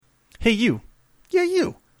Hey, you. Yeah,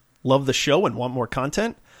 you. Love the show and want more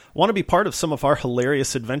content? Want to be part of some of our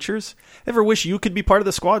hilarious adventures? Ever wish you could be part of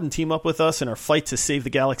the squad and team up with us in our fight to save the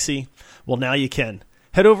galaxy? Well, now you can.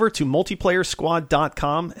 Head over to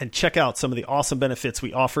multiplayersquad.com and check out some of the awesome benefits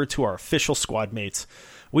we offer to our official squad mates.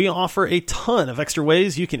 We offer a ton of extra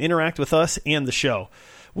ways you can interact with us and the show.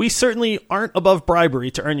 We certainly aren't above bribery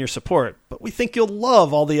to earn your support, but we think you'll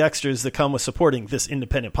love all the extras that come with supporting this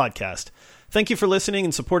independent podcast. Thank you for listening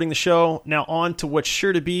and supporting the show. Now on to what's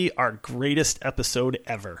sure to be our greatest episode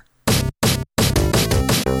ever.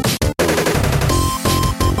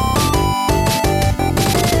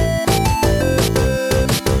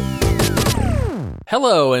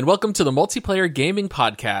 Hello, and welcome to the Multiplayer Gaming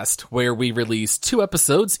Podcast, where we release 2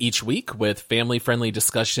 episodes each week with family-friendly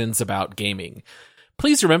discussions about gaming.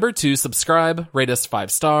 Please remember to subscribe, rate us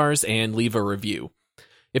 5 stars, and leave a review.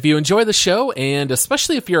 If you enjoy the show, and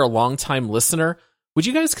especially if you're a longtime listener, would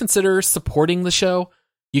you guys consider supporting the show?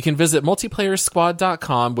 You can visit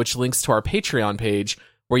multiplayersquad.com, which links to our Patreon page,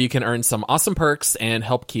 where you can earn some awesome perks and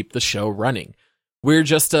help keep the show running. We're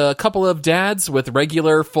just a couple of dads with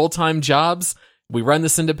regular full-time jobs. We run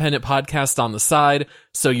this independent podcast on the side,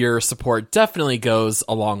 so your support definitely goes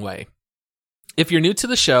a long way. If you're new to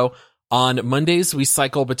the show, on Mondays we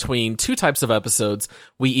cycle between 2 types of episodes.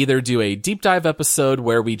 We either do a deep dive episode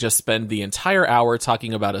where we just spend the entire hour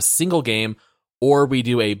talking about a single game, or we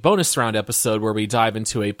do a bonus round episode where we dive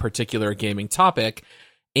into a particular gaming topic.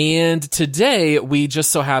 And today we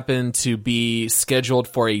just so happen to be scheduled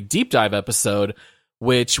for a deep dive episode,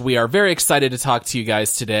 which we are very excited to talk to you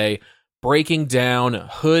guys today, breaking down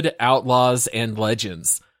Hood, Outlaws, and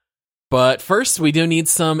Legends. But first, we do need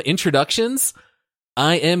some introductions.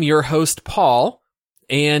 I am your host, Paul,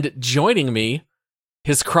 and joining me,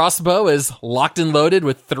 his crossbow is locked and loaded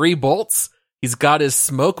with 3 bolts. He's got his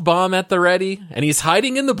smoke bomb at the ready, and he's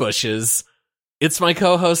hiding in the bushes. It's my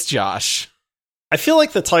co-host, Josh. I feel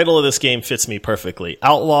like the title of this game fits me perfectly.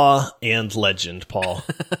 Outlaw and Legend, Paul.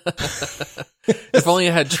 If only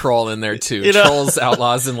it had Troll in there too. Trolls,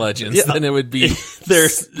 Outlaws, and Legends. Yeah. Then it would be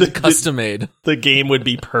custom made. The game would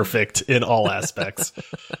be perfect in all aspects.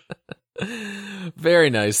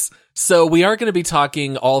 Very nice. So we are going to be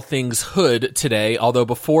talking all things Hood today, although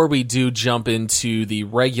before we do jump into the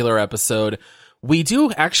regular episode, we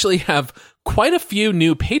do actually have quite a few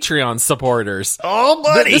new Patreon supporters. Oh,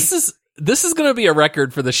 buddy! This is going to be a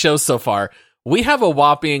record for the show so far. We have a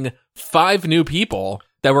whopping 5 new people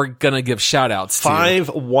that we're going to give shout-outs to. 5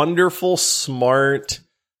 wonderful, smart,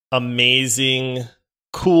 amazing,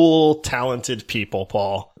 cool, talented people,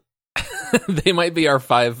 Paul. They might be our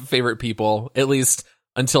 5 favorite people, at least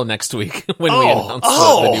until next week when we announce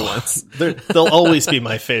the new ones. They'll always be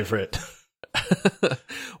my favorite.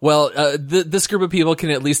 Well, this group of people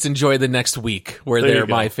can at least enjoy the next week where they're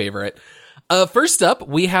my favorite. First up,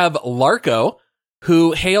 we have Larko,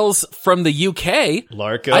 who hails from the UK.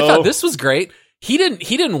 Larko. I thought this was great. He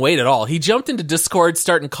didn't wait at all. He jumped into Discord,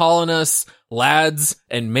 starting calling us lads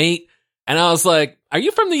and mate. And I was like, are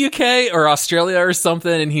you from the UK or Australia or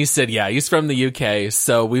something? And he said, yeah, he's from the UK.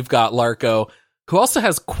 So we've got Larko, who also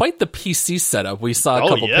has quite the PC setup. We saw a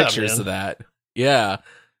couple pictures of that. Yeah.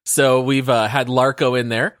 So we've had Larko in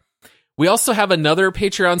there. We also have another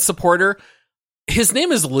Patreon supporter. His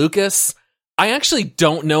name is Lucas. I actually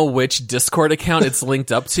don't know which Discord account it's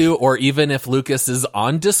linked up to, or even if Lucas is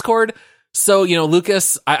on Discord. So,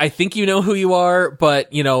 Lucas, I think you know who you are,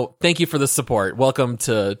 but, thank you for the support. Welcome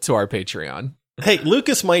to our Patreon. Hey,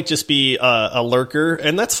 Lucas might just be a lurker,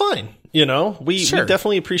 and that's fine. We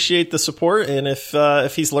definitely appreciate the support, and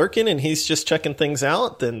if he's lurking and he's just checking things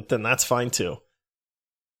out, then that's fine too.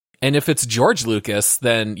 And if it's George Lucas,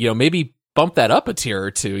 then, maybe bump that up a tier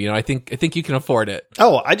or 2. I think you can afford it.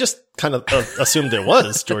 Oh, I just kind of assumed it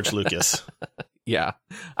was George Lucas. Yeah,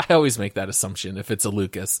 I always make that assumption if it's a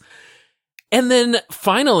Lucas. And then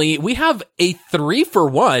finally, we have a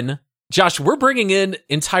 3-for-1. Josh, we're bringing in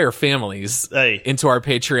entire families into our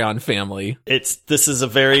Patreon family. This is a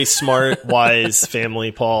very smart, wise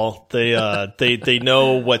family, Paul. They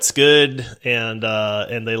know what's good and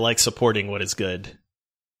they like supporting what is good.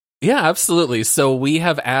 Yeah, absolutely. So we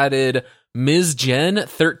have added Ms. Jen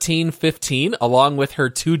 1315 along with her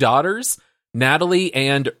 2 daughters, Natalie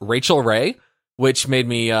and Rachel Ray, which made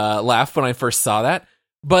me laugh when I first saw that.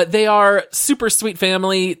 But they are super sweet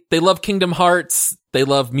family. They love Kingdom Hearts. They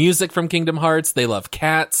love music from Kingdom Hearts. They love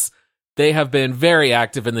cats. They have been very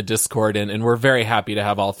active in the Discord, and we're very happy to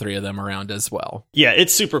have all 3 of them around as well. Yeah,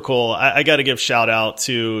 it's super cool. I got to give shout out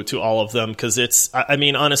to all of them because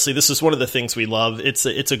honestly, this is one of the things we love. It's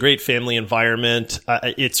a great family environment.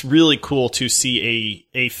 It's really cool to see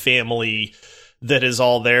a family that is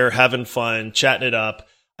all there having fun, chatting it up.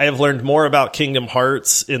 I have learned more about Kingdom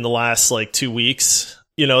Hearts in the last like 2 weeks,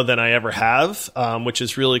 than I ever have, which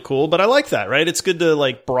is really cool. But I like that, right? It's good to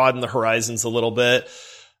like broaden the horizons a little bit.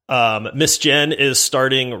 Miss Jen is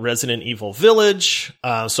starting Resident Evil Village,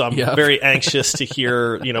 so I'm very anxious to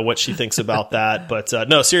hear what she thinks about that. But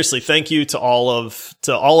no, seriously, thank you to all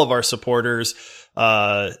of our supporters,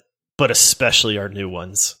 but especially our new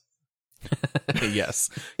ones.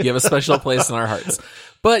 Yes, you have a special place in our hearts.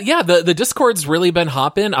 But yeah, the Discord's really been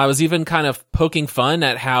hopping. I was even kind of poking fun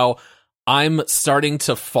at how I'm starting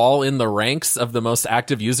to fall in the ranks of the most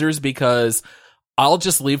active users, because I'll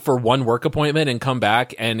just leave for one work appointment and come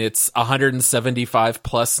back and it's 175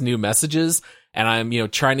 plus new messages, and I'm,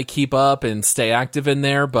 trying to keep up and stay active in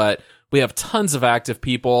there. But we have tons of active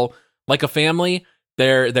people, like a family.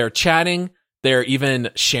 They're chatting. They're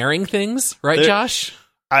even sharing things, right, Josh?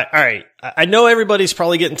 All right. I know everybody's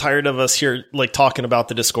probably getting tired of us here, like talking about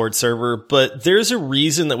the Discord server, but there's a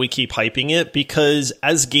reason that we keep hyping it, because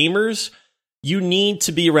as gamers, you need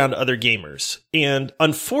to be around other gamers. And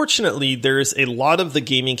unfortunately, there's a lot of the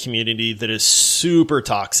gaming community that is super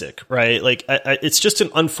toxic, right? Like, it's just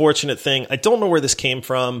an unfortunate thing. I don't know where this came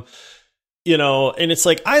from, and it's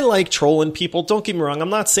like, I like trolling people. Don't get me wrong. I'm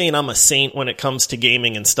not saying I'm a saint when it comes to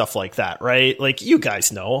gaming and stuff like that, right? Like, you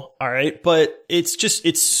guys know, all right? But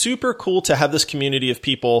it's super cool to have this community of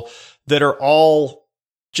people that are all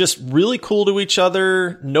just really cool to each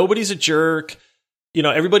other. Nobody's a jerk.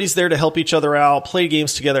 Everybody's there to help each other out, play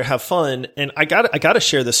games together, have fun. And I gotta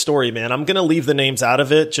share this story, man. I'm gonna leave the names out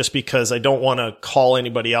of it just because I don't want to call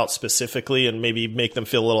anybody out specifically and maybe make them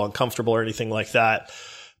feel a little uncomfortable or anything like that.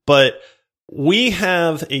 But we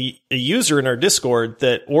have a user in our Discord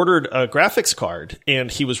that ordered a graphics card,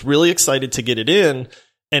 and he was really excited to get it in.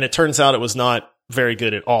 And it turns out it was not very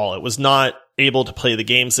good at all. It was not able to play the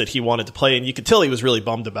games that he wanted to play. And you could tell he was really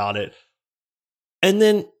bummed about it. And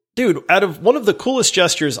then, dude, out of one of the coolest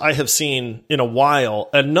gestures I have seen in a while,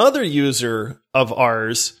 another user of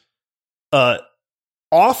ours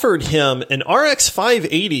offered him an RX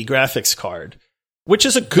 580 graphics card, which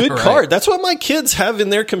is a good card. That's what my kids have in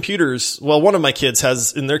their computers. Well, one of my kids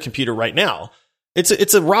has in their computer right now.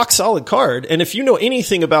 It's a rock solid card. And if you know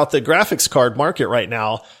anything about the graphics card market right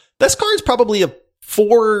now, this card's probably a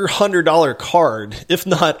 $400 card, if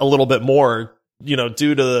not a little bit more,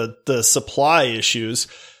 due to the supply issues.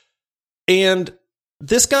 And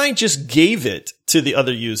this guy just gave it to the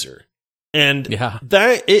other user. And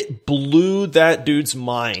that it blew that dude's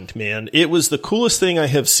mind, man. It was the coolest thing I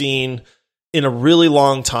have seen in a really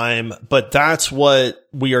long time, but that's what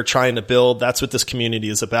we are trying to build. That's what this community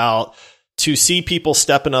is about. To see people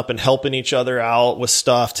stepping up and helping each other out with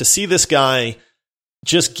stuff, to see this guy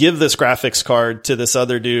just give this graphics card to this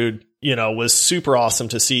other dude, was super awesome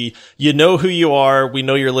to see. You know who you are. We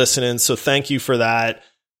know you're listening. So thank you for that.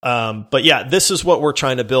 But yeah, this is what we're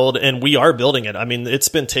trying to build, and we are building it. I mean, it's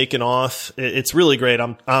been taken off. It's really great.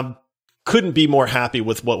 I'm couldn't be more happy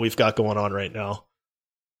with what we've got going on right now.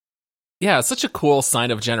 Yeah, it's such a cool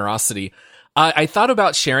sign of generosity. I thought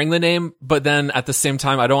about sharing the name, but then at the same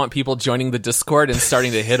time, I don't want people joining the Discord and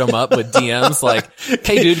starting to hit them up with DMs like,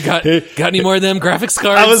 hey, dude, got any more of them graphics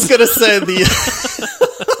cards? I was going to say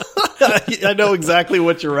I know exactly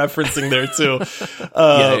what you're referencing there, too.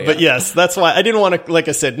 But yes, that's why I didn't want to, like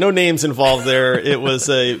I said, no names involved there. It was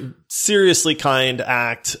a seriously kind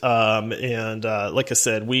act. And like I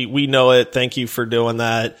said, we know it. Thank you for doing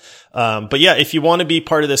that. But yeah, if you want to be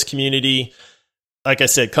part of this community, like I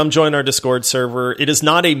said, come join our Discord server. It is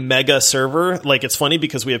not a mega server. Like, it's funny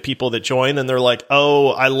because we have people that join and they're like, oh,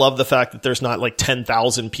 I love the fact that there's not like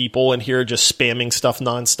 10,000 people in here just spamming stuff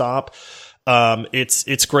nonstop.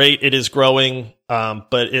 It's great. It is growing.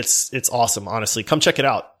 But it's awesome. Honestly, come check it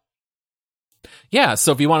out. Yeah.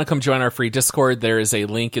 So if you want to come join our free Discord, there is a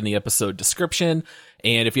link in the episode description.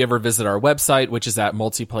 And if you ever visit our website, which is at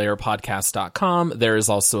multiplayerpodcast.com, there is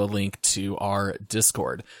also a link to our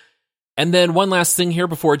Discord. And then one last thing here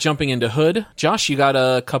before jumping into Hood. Josh, you got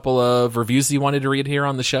a couple of reviews you wanted to read here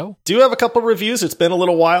on the show? Do have a couple of reviews. It's been a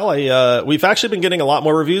little while. We've actually been getting a lot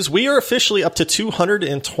more reviews. We are officially up to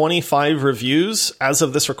 225 reviews as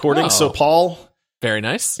of this recording. Oh, so Paul, very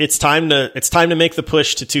nice. It's time to make the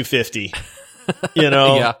push to 250.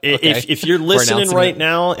 Yeah, okay. If you're listening right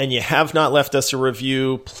now and you have not left us a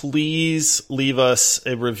review, please leave us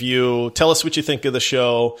a review. Tell us what you think of the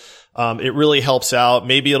show. It really helps out.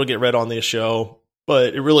 Maybe it'll get read on the show,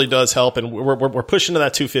 but it really does help. And we're pushing to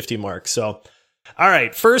that 250 mark. So, all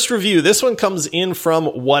right. First review. This one comes in from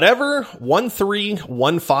whatever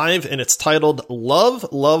 1315, and it's titled Love,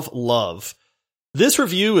 Love, Love. This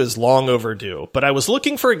review is long overdue, but I was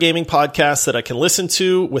looking for a gaming podcast that I can listen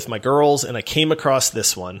to with my girls, and I came across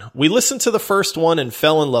this one. We listened to the first one and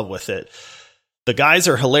fell in love with it. The guys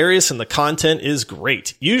are hilarious and the content is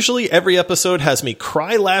great. Usually every episode has me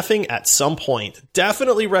cry laughing at some point.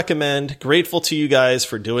 Definitely recommend. Grateful to you guys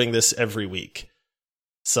for doing this every week.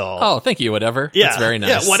 So, oh, thank you. Whatever. Yeah, that's very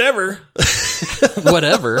nice. Yeah, whatever.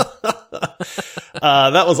 Whatever.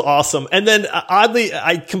 That was awesome. And then oddly,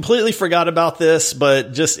 I completely forgot about this,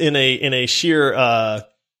 but just in a sheer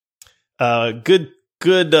good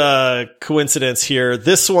coincidence here,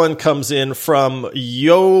 this one comes in from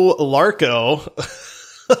Yo Larko.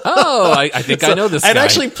 Oh, I think I know this guy. I'd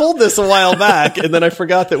actually pulled this a while back, and then I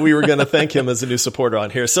forgot that we were going to thank him as a new supporter on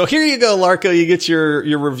here. So here you go, Larko. You get your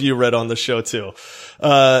review read on the show, too.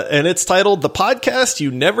 And it's titled, The Podcast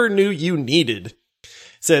You Never Knew You Needed.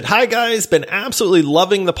 Said, hi guys, been absolutely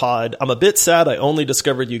loving the pod. I'm a bit sad I only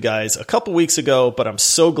discovered you guys a couple weeks ago, but I'm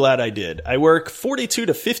so glad I did. I work 42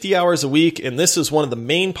 to 50 hours a week, and this is one of the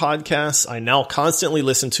main podcasts I now constantly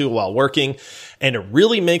listen to while working, and it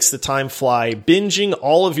really makes the time fly, binging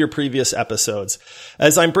all of your previous episodes.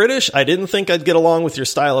 As I'm British, I didn't think I'd get along with your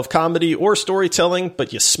style of comedy or storytelling,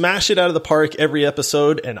 but you smash it out of the park every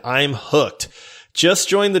episode, and I'm hooked. Just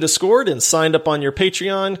joined the Discord and signed up on your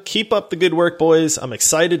Patreon. Keep up the good work, boys. I'm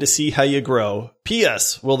excited to see how you grow.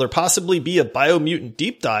 P.S. Will there possibly be a Biomutant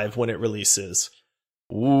deep dive when it releases?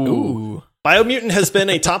 Ooh. Biomutant has been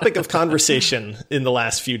a topic of conversation in the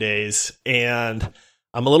last few days, and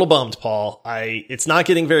I'm a little bummed, Paul. It's not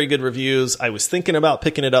getting very good reviews. I was thinking about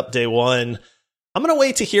picking it up day one. I'm going to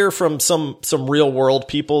wait to hear from some real world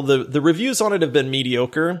people. The reviews on it have been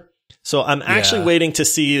mediocre. So I'm actually waiting to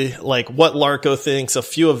see like what Larko thinks. A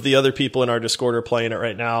few of the other people in our Discord are playing it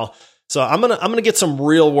right now. So I'm gonna get some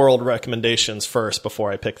real world recommendations first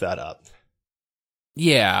before I pick that up.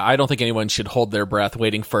 Yeah, I don't think anyone should hold their breath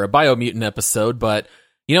waiting for a Biomutant episode, but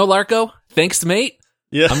you know, Larko, thanks, mate.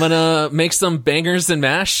 Yeah. I'm gonna make some bangers and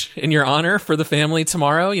mash in your honor for the family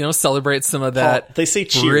tomorrow. You know, celebrate some of that. Paul, they say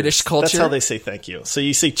cheers. British culture. That's how they say thank you. So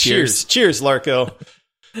you say cheers. Cheers, Larko.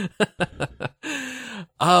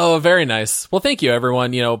 Oh, very nice. Well, thank you,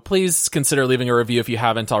 everyone. You know, please consider leaving a review if you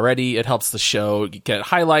haven't already. It helps the show get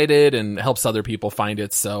highlighted and helps other people find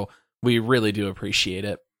it. So we really do appreciate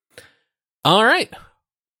it. All right.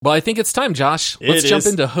 Well, I think it's time, Josh. Let's jump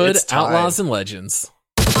into Hood, Outlaws, and Legends.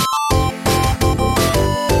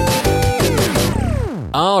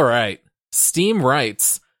 All right. Steam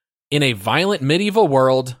writes, in a violent medieval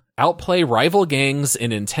world, outplay rival gangs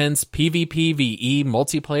in intense PvPvE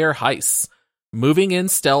multiplayer heists. Moving in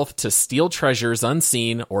stealth to steal treasures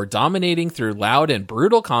unseen or dominating through loud and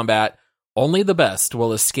brutal combat, only the best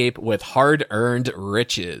will escape with hard-earned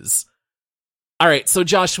riches. All right, so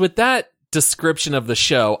Josh, with that description of the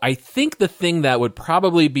show, I think the thing that would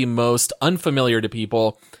probably be most unfamiliar to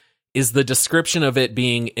people is the description of it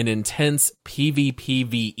being an intense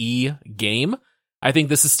PvPvE game. I think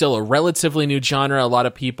this is still a relatively new genre. A lot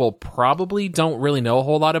of people probably don't really know a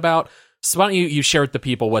whole lot about. So why don't you share with the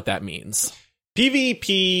people what that means?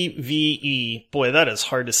 PvPvE. Boy, that is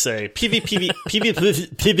hard to say. PvPvE.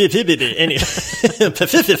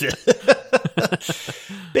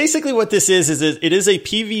 Basically what this is it is a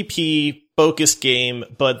PvP focused game,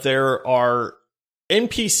 but there are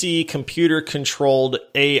NPC computer controlled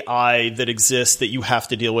AI that exists that you have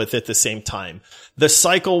to deal with at the same time. The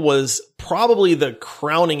Cycle was probably the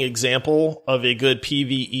crowning example of a good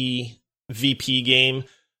PvE VP game.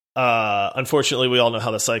 Unfortunately, we all know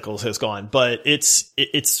how the Cycles has gone, but it's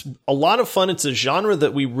a lot of fun. It's a genre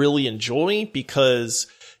that we really enjoy because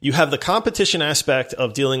you have the competition aspect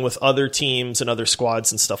of dealing with other teams and other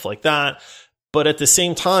squads and stuff like that. But at the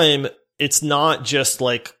same time, it's not just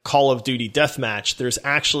like Call of Duty Deathmatch. There's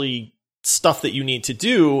actually stuff that you need to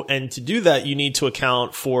do. And to do that, you need to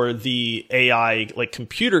account for the AI, like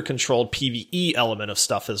computer controlled PvE element of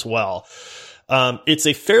stuff as well. It's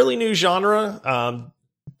a fairly new genre.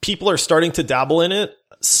 People are starting to dabble in it,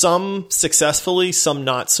 some successfully, some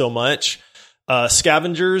not so much.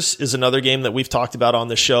 Scavengers is another game that we've talked about on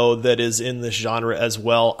the show that is in this genre as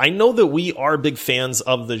well. I know that we are big fans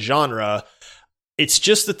of the genre. It's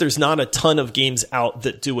just that there's not a ton of games out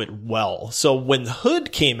that do it well. So when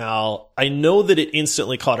Hood came out, I know that it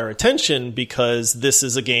instantly caught our attention because this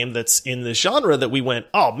is a game that's in the genre that we went,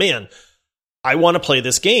 oh man, I want to play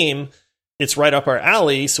this game. It's right up our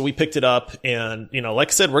alley. So we picked it up and, you know, like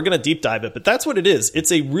I said, we're going to deep dive it, but that's what it is.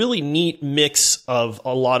 It's a really neat mix of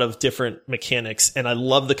a lot of different mechanics. And I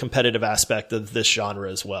love the competitive aspect of this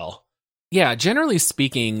genre as well. Yeah, generally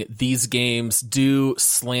speaking, these games do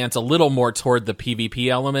slant a little more toward the PvP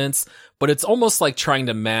elements, but it's almost like trying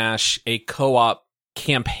to mash a co-op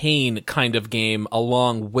campaign kind of game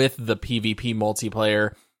along with the PvP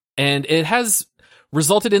multiplayer. And it has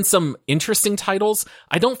resulted in some interesting titles.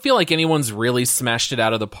 I don't feel like anyone's really smashed it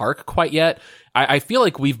out of the park quite yet. I feel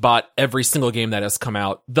like we've bought every single game that has come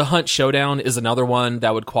out. The Hunt Showdown is another one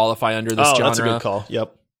that would qualify under this genre. Oh, that's a good call.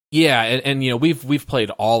 Yep. Yeah, and you know, we've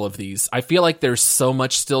played all of these. I feel like there's so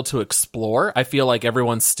much still to explore. I feel like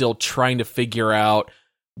everyone's still trying to figure out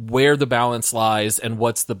where the balance lies and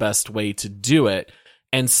what's the best way to do it.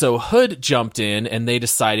 And so Hood jumped in and they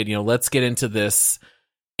decided, you know, let's get into this.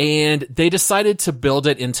 And they decided to build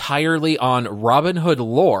it entirely on Robin Hood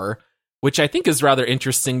lore, which I think is rather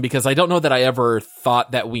interesting because I don't know that I ever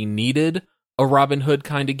thought that we needed a Robin Hood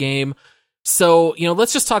kind of game. So, you know,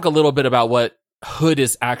 let's just talk a little bit about what Hood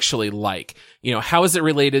is actually like. You know, how is it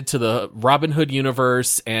related to the Robin Hood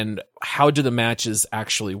universe and how do the matches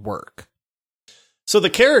actually work? So the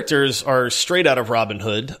characters are straight out of Robin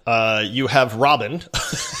Hood. You have Robin.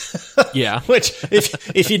 Yeah. Which,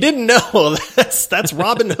 if you didn't know, that's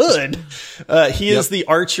Robin Hood. He is the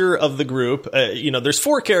archer of the group. You know, there's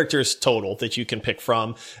 4 characters total that you can pick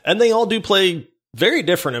from, and they all do play very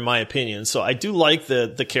different in my opinion. So I do like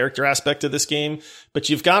the character aspect of this game. But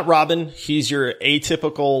you've got Robin. He's your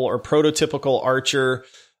atypical or prototypical archer.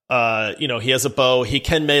 You know, he has a bow. He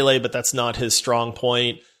can melee, but that's not his strong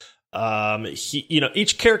point. You know,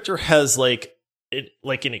 each character has like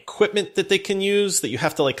an equipment that they can use that you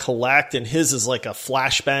have to like collect, and his is like a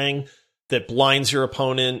flashbang that blinds your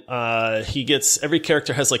opponent. Every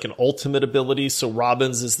character has like an ultimate ability. So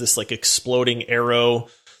Robin's is this like exploding arrow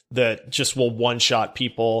that just will one-shot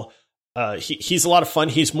people. He's a lot of fun.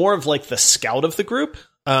 He's more of like the scout of the group.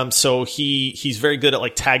 So he's very good at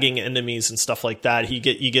like tagging enemies and stuff like that. You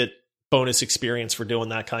get bonus experience for doing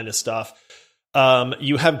that kind of stuff.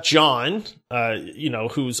 You have John, you know,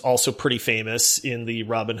 who's also pretty famous in the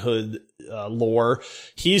Robin Hood lore.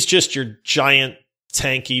 He's just your giant,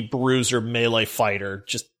 tanky bruiser melee fighter,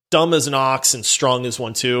 just dumb as an ox and strong as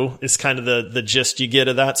one too. Is kind of the gist you get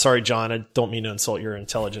of that. Sorry, John, I don't mean to insult your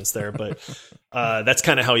intelligence there, but that's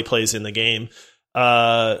kind of how he plays in the game.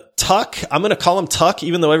 Tuck, I'm going to call him Tuck,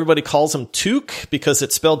 even though everybody calls him Took because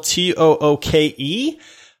it's spelled Tooke.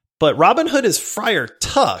 But Robin Hood is Friar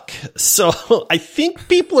Tuck, so I think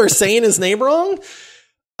people are saying his name wrong.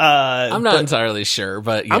 I'm not entirely sure,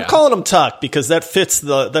 but yeah. I'm calling him Tuck because that fits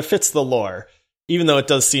the lore, even though it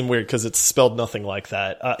does seem weird because it's spelled nothing like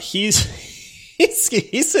that. He's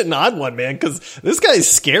an odd one, man, because this guy's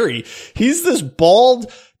scary. He's this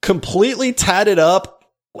bald, completely tatted up,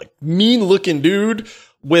 like mean looking dude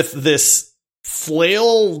with this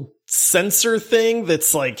flail sensor thing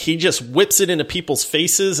that's like he just whips it into people's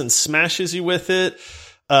faces and smashes you with it.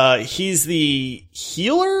 He's the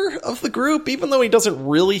healer of the group, even though he doesn't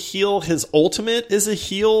really heal. His ultimate is a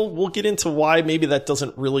heal. We'll get into why maybe that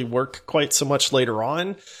doesn't really work quite so much later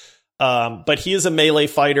on. But he is a melee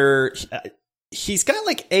fighter. He's got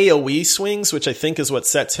like AoE swings, which I think is what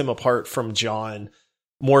sets him apart from John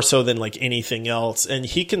more so than like anything else. And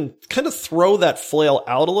he can kind of throw that flail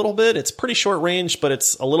out a little bit. It's pretty short range, but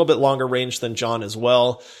it's a little bit longer range than John as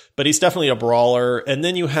well. But he's definitely a brawler. And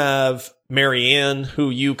then you have Marianne,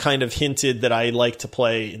 who you kind of hinted that I like to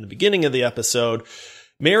play in the beginning of the episode.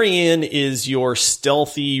 Marianne is your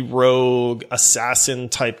stealthy rogue assassin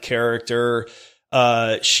type character.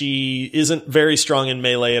 She isn't very strong in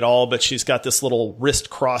melee at all, but she's got this little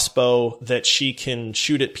wrist crossbow that she can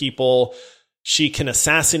shoot at people. She can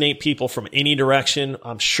assassinate people from any direction.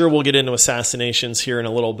 I'm sure we'll get into assassinations here in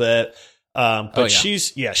a little bit. But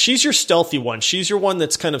she's your stealthy one. She's your one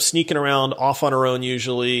that's kind of sneaking around off on her own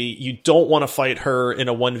usually. You don't want to fight her in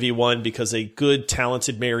a 1v1 because a good,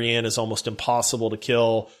 talented Marianne is almost impossible to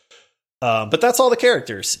kill. But that's all the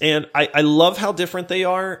characters. And I love how different they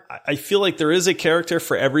are. I feel like there is a character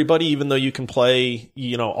for everybody, even though you can play,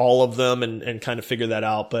 you know, all of them and kind of figure that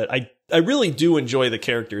out. But I really do enjoy the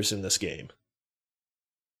characters in this game.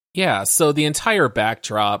 Yeah, so the entire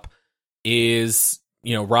backdrop is,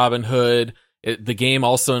 you know, Robin Hood. The game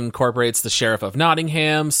also incorporates the Sheriff of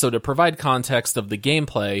Nottingham. So to provide context of the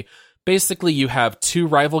gameplay, basically you have 2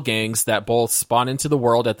 rival gangs that both spawn into the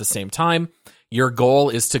world at the same time. Your goal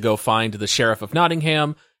is to go find the Sheriff of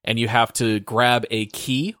Nottingham, and you have to grab a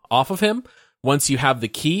key off of him. Once you have the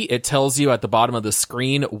key, it tells you at the bottom of the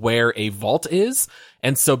screen where a vault is.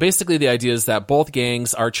 And so basically the idea is that both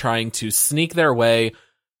gangs are trying to sneak their way,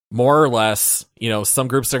 more or less. You know, some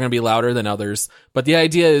groups are going to be louder than others, but the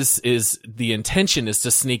idea is the intention is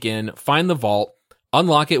to sneak in, find the vault,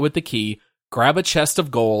 unlock it with the key, grab a chest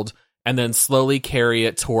of gold, and then slowly carry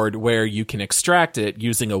it toward where you can extract it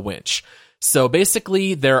using a winch. So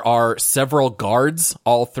basically, there are several guards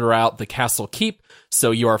all throughout the castle keep.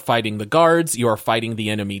 So you are fighting the guards, you are fighting the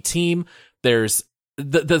enemy team. There's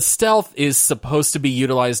the stealth is supposed to be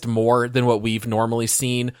utilized more than what we've normally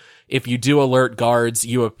seen. If you do alert guards,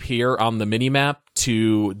 you appear on the minimap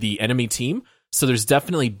to the enemy team. So there's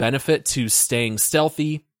definitely benefit to staying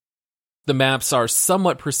stealthy. The maps are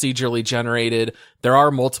somewhat procedurally generated. There are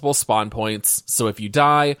multiple spawn points. So if you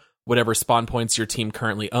die, whatever spawn points your team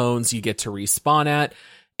currently owns, you get to respawn at.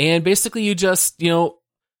 And basically you just,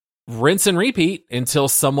 rinse and repeat until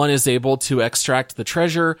someone is able to extract the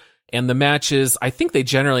treasure. And the matches, I think they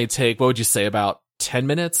generally take, what would you say, about 10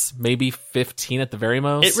 minutes, maybe 15 at the very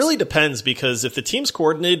most? It really depends, because if the team's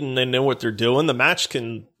coordinated and they know what they're doing, the match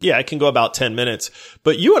it can go about 10 minutes.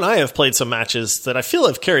 But you and I have played some matches that I feel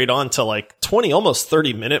have carried on to like 20, almost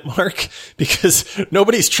 30-minute mark, because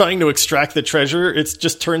nobody's trying to extract the treasure. It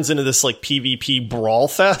just turns into this like PvP brawl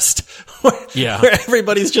fest where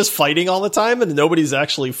everybody's just fighting all the time and nobody's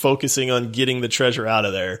actually focusing on getting the treasure out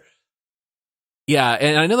of there. Yeah,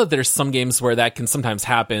 and I know that there's some games where that can sometimes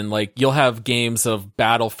happen. Like, you'll have games of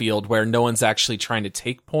Battlefield where no one's actually trying to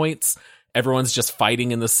take points. Everyone's just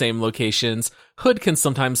fighting in the same locations. Hood can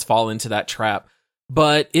sometimes fall into that trap.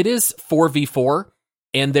 But it is 4v4,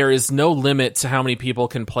 and there is no limit to how many people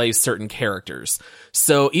can play certain characters.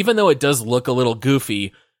 So even though it does look a little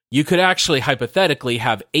goofy, you could actually hypothetically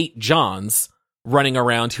have 8 Johns running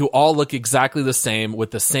around who all look exactly the same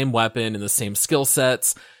with the same weapon and the same skill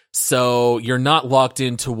sets. So you're not locked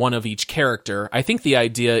into one of each character. I think the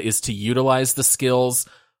idea is to utilize the skills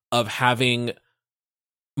of having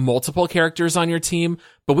multiple characters on your team,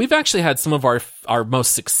 but we've actually had some of our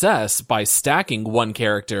most success by stacking one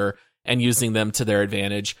character and using them to their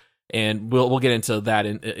advantage, and we'll get into that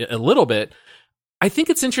in a little bit. I think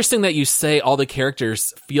it's interesting that you say all the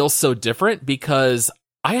characters feel so different, because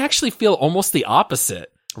I actually feel almost the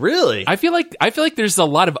opposite. Really? I feel like there's a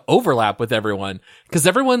lot of overlap with everyone, because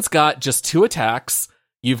everyone's got just 2 attacks.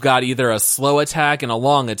 You've got either a slow attack and a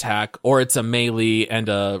long attack, or it's a melee and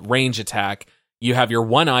a range attack. You have your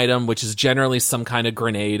one item, which is generally some kind of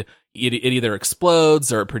grenade. It either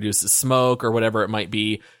explodes or it produces smoke or whatever it might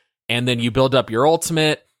be. And then you build up your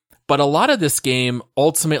ultimate. But a lot of this game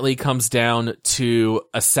ultimately comes down to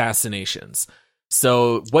assassinations.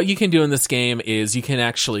 So what you can do in this game is you can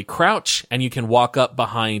actually crouch and you can walk up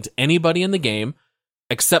behind anybody in the game,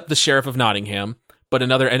 except the Sheriff of Nottingham, but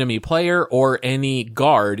another enemy player or any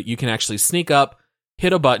guard. You can actually sneak up,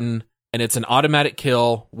 hit a button, and it's an automatic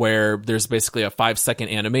kill where there's basically a 5-second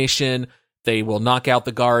animation. They will knock out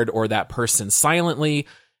the guard or that person silently.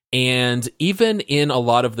 And even in a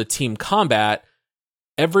lot of the team combat,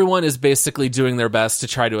 everyone is basically doing their best to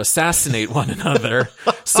try to assassinate one another.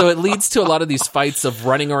 So it leads to a lot of these fights of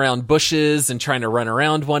running around bushes and trying to run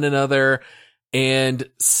around one another. And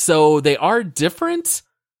so they are different,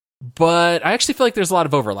 but I actually feel like there's a lot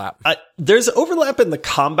of overlap. There's overlap in the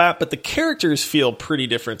combat, but the characters feel pretty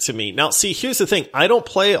different to me. Now, see, here's the thing. I don't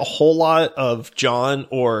play a whole lot of John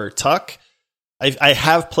or Tuck. I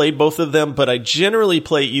have played both of them, but I generally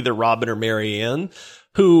play either Robin or Marianne,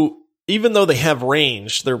 who, even though they have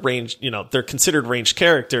range, they're considered ranged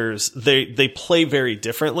characters, they play very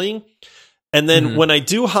differently. And then when I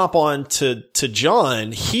do hop on to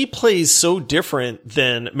John, he plays so different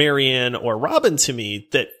than Marianne or Robin to me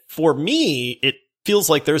that for me, it feels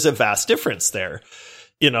like there's a vast difference there.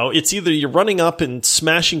 It's either you're running up and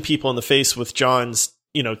smashing people in the face with John's,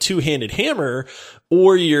 two-handed hammer,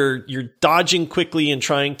 or you're dodging quickly and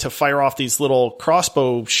trying to fire off these little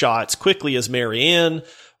crossbow shots quickly as Marianne,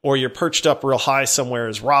 or you're perched up real high somewhere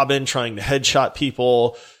as Robin trying to headshot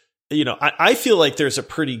people. I feel like there's a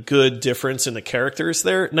pretty good difference in the characters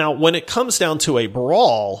there. Now, when it comes down to a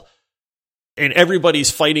brawl and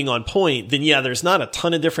everybody's fighting on point, then yeah, there's not a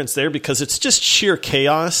ton of difference there, because it's just sheer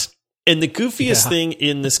chaos. And the goofiest thing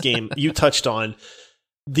in this game you touched on,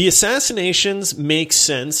 the assassinations make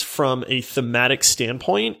sense from a thematic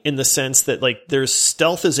standpoint, in the sense that there's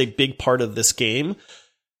stealth is a big part of this game.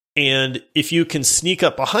 And if you can sneak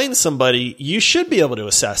up behind somebody, you should be able to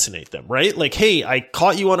assassinate them, right? Like, hey, I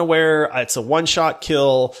caught you unaware. It's a one-shot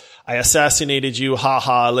kill. I assassinated you.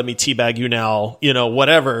 Ha, let me teabag you now,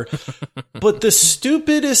 whatever. But the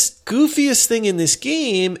stupidest, goofiest thing in this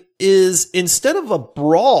game is, instead of a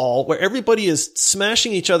brawl where everybody is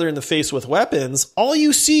smashing each other in the face with weapons, all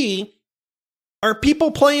you see are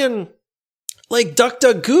people playing like Duck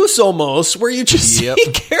Duck Goose almost, where you just see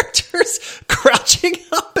characters crouching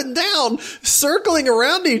up and down, circling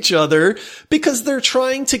around each other because they're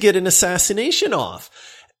trying to get an assassination off.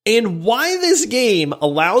 And why this game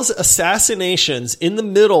allows assassinations in the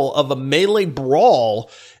middle of a melee brawl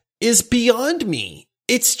is beyond me.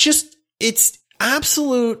 It's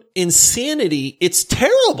absolute insanity. It's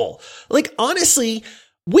terrible. Like, honestly,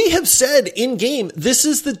 we have said in game, this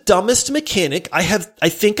is the dumbest mechanic I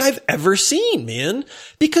think I've ever seen, man,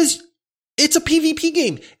 because it's a PvP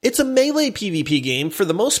game. It's a melee PvP game for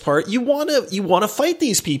the most part. You want to fight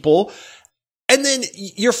these people, and then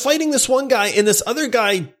you're fighting this one guy, and this other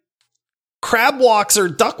guy crab walks or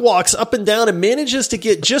duck walks up and down and manages to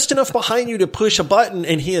get just enough behind you to push a button,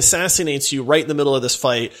 and he assassinates you right in the middle of this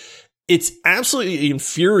fight. It's absolutely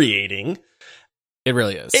infuriating. It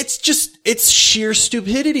really is. It's sheer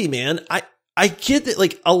stupidity, man. I get that,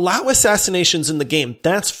 like, allow assassinations in the game.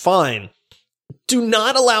 That's fine. Do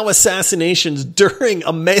not allow assassinations during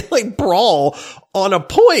a melee brawl on a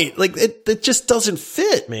point. Like, it just doesn't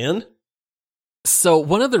fit, man. So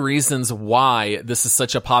one of the reasons why this is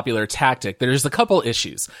such a popular tactic, there's a couple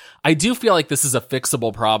issues. I do feel like this is a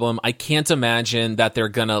fixable problem. I can't imagine that they're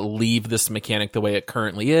going to leave this mechanic the way it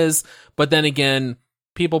currently is. But then again,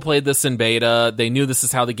 people played this in beta. They knew this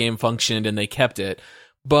is how the game functioned and they kept it.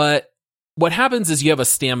 But what happens is you have a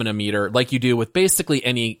stamina meter like you do with basically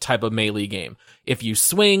any type of melee game. If you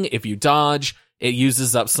swing, if you dodge, it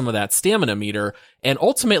uses up some of that stamina meter. And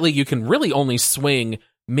ultimately, you can really only swing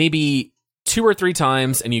maybe 2 or 3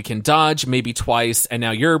 times, and you can dodge maybe twice, and now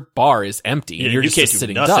your bar is empty. Yeah, you're you just can't a do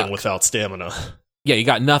sitting nothing duck. without stamina. Yeah, you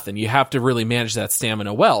got nothing. You have to really manage that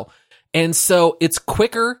stamina well. And so it's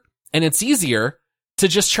quicker and it's easier to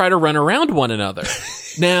just try to run around one another.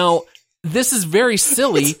 Now, this is very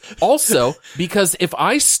silly also because if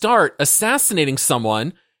I start assassinating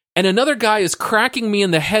someone and another guy is cracking me in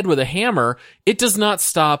the head with a hammer, it does not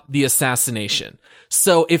stop the assassination.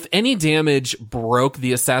 So if any damage broke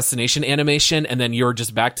the assassination animation and then you're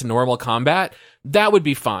just back to normal combat, that would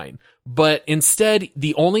be fine. But instead,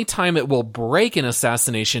 the only time it will break an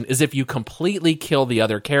assassination is if you completely kill the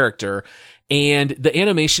other character. And the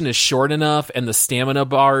animation is short enough and the stamina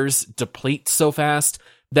bars deplete so fast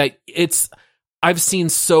that I've seen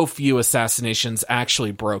so few assassinations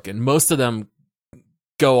actually broken. Most of them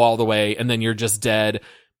go all the way and then you're just dead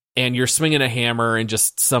and you're swinging a hammer and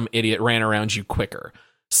just some idiot ran around you quicker.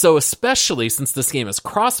 So especially since this game is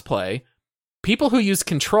crossplay, people who use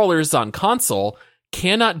controllers on console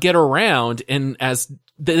cannot get around and as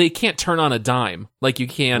they can't turn on a dime like you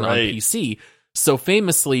can on PC. So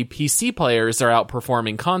famously, PC players are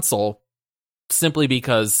outperforming console simply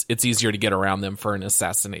because it's easier to get around them for an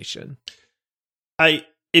assassination.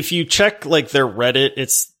 If you check like their Reddit,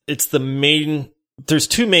 it's the main. There's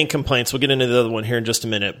 2 main complaints. We'll get into the other one here in just a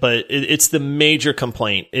minute, but it's the major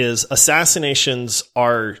complaint is assassinations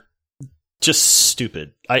are just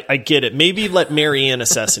stupid. I get it. Maybe let Marianne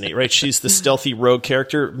assassinate, right? She's the stealthy rogue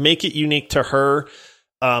character. Make it unique to her.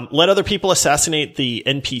 Let other people assassinate the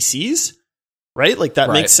NPCs, right? Like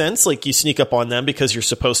that makes sense. Like you sneak up on them because you're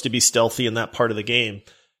supposed to be stealthy in that part of the game.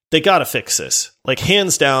 They got to fix this. Like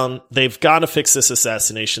hands down, they've got to fix this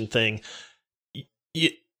assassination thing.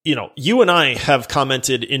 You know, you and I have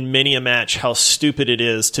commented in many a match how stupid it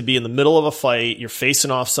is to be in the middle of a fight. You're facing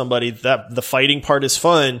off somebody that the fighting part is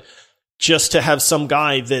fun just to have some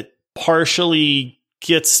guy that partially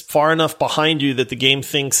gets far enough behind you that the game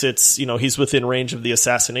thinks it's, you know, he's within range of the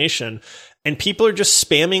assassination and people are just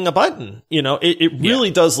spamming a button. You know, it really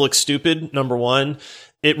does look stupid. Number one,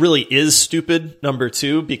 it really is stupid. Number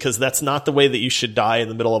two, because that's not the way that you should die in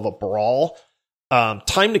the middle of a brawl.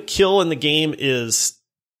 Time to kill in the game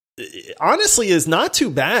honestly is not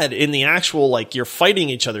too bad in the actual, like, you're fighting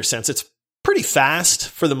each other sense. It's pretty fast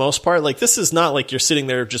for the most part. Like, this is not like you're sitting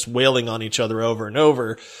there just wailing on each other over and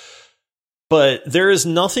over. But there is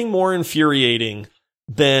nothing more infuriating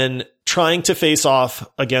than trying to face off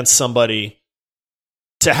against somebody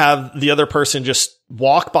to have the other person just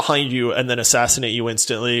walk behind you and then assassinate you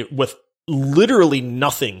instantly with literally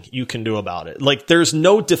nothing you can do about it. Like, there's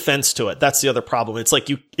no defense to it. That's the other problem. It's like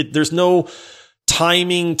there's no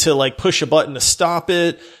timing to like push a button to stop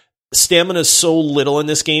it. Stamina is so little in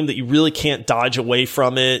this game that you really can't dodge away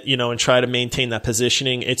from it, you know, and try to maintain that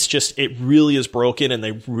positioning. It's just, it really is broken and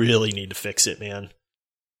they really need to fix it, man.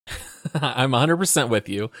 I'm 100% with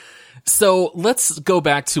you. So let's go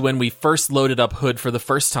back to when we first loaded up Hood for the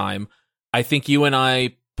first time. I think you and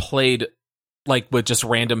I played like with just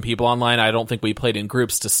random people online. I don't think we played in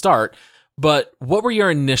groups to start, but what were your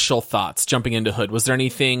initial thoughts jumping into Hood? Was there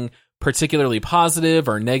anything particularly positive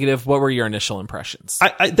or negative? What were your initial impressions?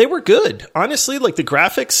 They were good. Honestly, like the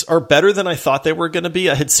graphics are better than I thought they were going to be.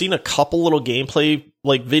 I had seen a couple little gameplay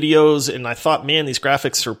like videos and I thought, man, these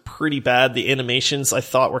graphics are pretty bad. The animations I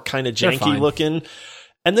thought were kind of janky looking.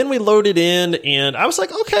 And then we loaded in, and I was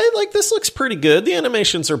like, okay, like this looks pretty good. The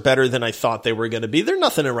animations are better than I thought they were going to be. They're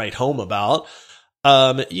nothing to write home about.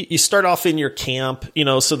 You start off in your camp,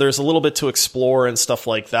 so there's a little bit to explore and stuff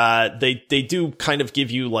like that. They do kind of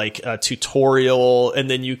give you like a tutorial, and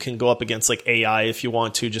then you can go up against like AI if you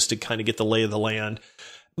want to, just to kind of get the lay of the land.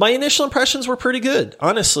 My initial impressions were pretty good,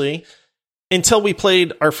 honestly, until we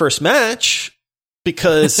played our first match,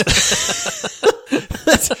 because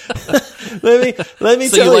let me so tell you.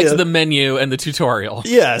 So you liked the menu and the tutorial.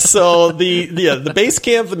 Yeah, so the base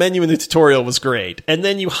camp, the menu, and the tutorial was great. And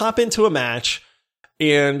then you hop into a match,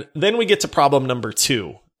 and then we get to problem number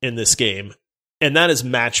 2 in this game, and that is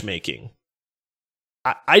matchmaking.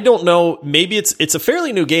 I don't know, maybe it's a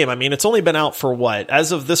fairly new game. I mean, it's only been out for what?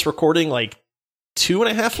 As of this recording, like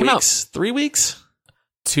 2.5 weeks? 3 weeks?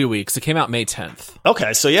 2 weeks. It came out May 10th.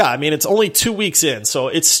 Okay, so yeah, I mean, it's only 2 weeks in, so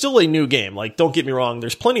it's still a new game. Like, don't get me wrong,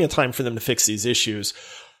 there's plenty of time for them to fix these issues.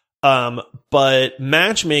 But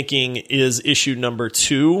matchmaking is issue number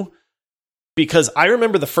 2, because I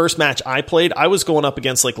remember the first match I played, I was going up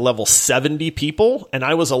against like level 70 people, and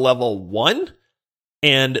I was a level 1.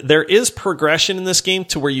 And there is progression in this game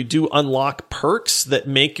to where you do unlock perks that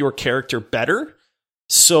make your character better.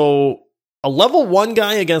 So a level 1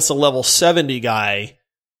 guy against a level 70 guy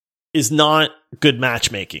is not good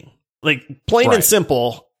matchmaking. Like, plain and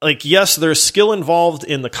simple, like, yes, there's skill involved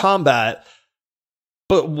in the combat,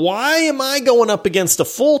 but why am I going up against a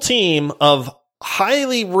full team of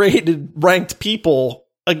highly ranked people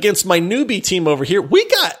against my newbie team over here? We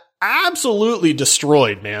got absolutely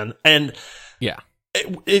destroyed, man. And yeah,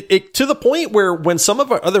 it to the point where when some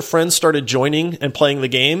of our other friends started joining and playing the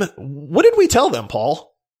game, what did we tell them,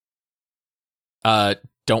 Paul?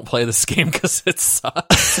 Don't play this game because it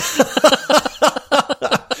sucks.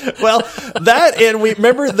 Well, that, and we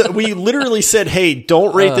remember that we literally said, hey,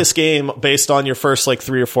 don't rate this game based on your first like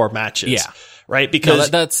 3 or 4 matches. Yeah. Right?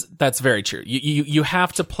 Because that's very true. You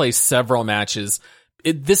have to play several matches.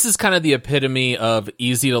 This is kind of the epitome of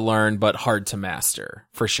easy to learn but hard to master,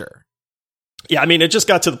 for sure. Yeah, I mean, it just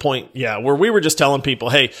got to the point, where we were just telling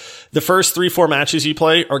people, hey, the first 3-4 matches you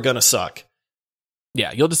play are going to suck.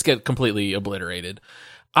 Yeah, you'll just get completely obliterated.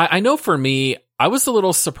 I know for me, I was a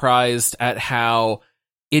little surprised at how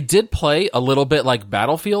it did play a little bit like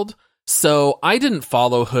Battlefield. So I didn't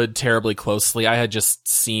follow Hood terribly closely. I had just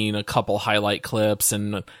seen a couple highlight clips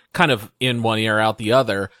and kind of in one ear out the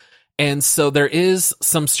other. And so there is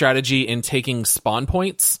some strategy in taking spawn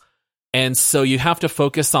points. And so you have to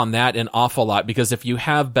focus on that an awful lot, because if you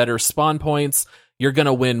have better spawn points, you're going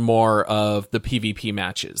to win more of the PvP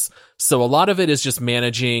matches. So a lot of it is just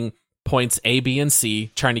managing points A, B, and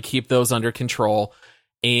C, trying to keep those under control.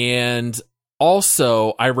 And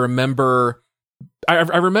also, I remember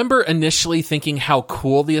initially thinking how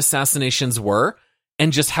cool the assassinations were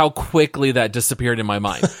and just how quickly that disappeared in my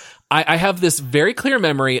mind. I have this very clear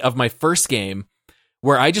memory of my first game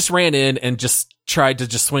where I just ran in and just tried to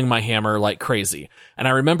just swing my hammer like crazy. And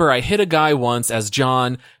I remember I hit a guy once as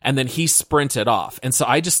John, and then he sprinted off. And so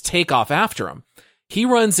I just take off after him. He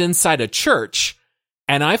runs inside a church,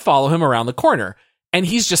 and I follow him around the corner. And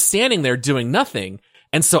he's just standing there doing nothing.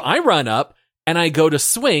 And so I run up, and I go to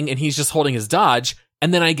swing, and he's just holding his dodge,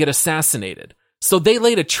 and then I get assassinated. So they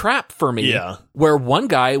laid a trap for me where one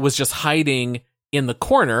guy was just hiding in the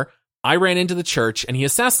corner. I ran into the church, and he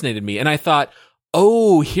assassinated me. And I thought,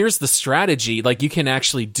 oh, here's the strategy. Like, you can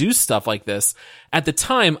actually do stuff like this. At the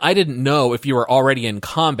time, I didn't know if you were already in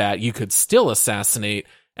combat, you could still assassinate.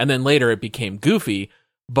 And then later it became goofy.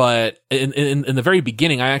 But in the very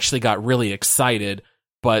beginning, I actually got really excited.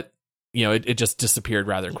 But, it just disappeared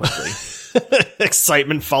rather quickly.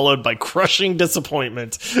 Excitement followed by crushing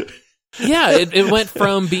disappointment. Yeah, it went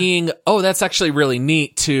from being, oh, that's actually really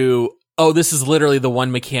neat, to, oh, this is literally the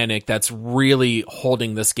one mechanic that's really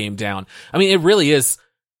holding this game down. I mean, it really is,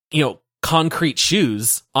 concrete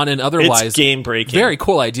shoes on an otherwise game-breaking, very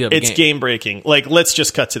cool idea of a game. It's game-breaking. Like, let's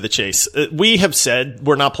just cut to the chase. We have said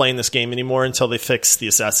we're not playing this game anymore until they fix the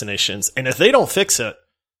assassinations. And if they don't fix it,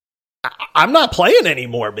 I'm not playing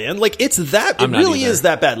anymore, man. Like, it's that, it really is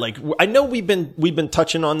that bad. Like, I know we've been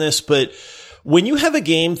touching on this, but when you have a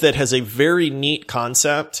game that has a very neat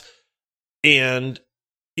concept and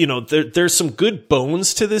there's some good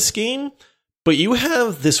bones to this game, but you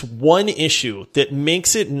have this one issue that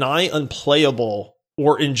makes it nigh unplayable,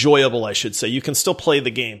 or enjoyable, I should say. You can still play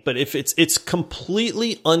the game, but if it's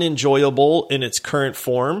completely unenjoyable in its current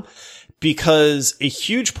form, because a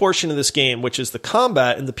huge portion of this game, which is the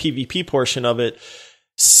combat and the PvP portion of it,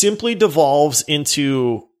 simply devolves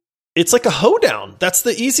into it's like a hoedown. That's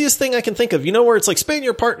the easiest thing I can think of. You know, where it's like spin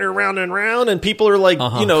your partner round and round and people are like,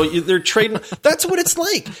 you know, they're trading. That's what it's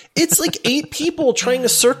like. It's like 8 people trying to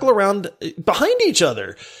circle around behind each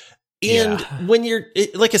other. And when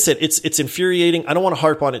like I said, it's infuriating. I don't want to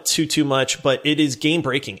harp on it too much, but it is game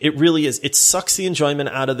breaking. It really is. It sucks the enjoyment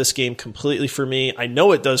out of this game completely for me. I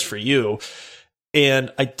know it does for you.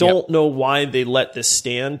 And I don't know why they let this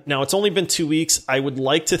stand. Now, it's only been 2 weeks. I would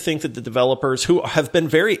like to think that the developers, who have been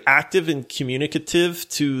very active and communicative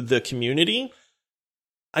to the community,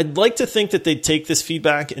 I'd like to think that they'd take this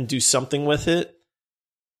feedback and do something with it.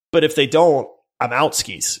 But if they don't, I'm out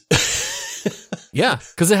skis. Yeah,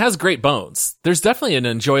 because it has great bones. There's definitely an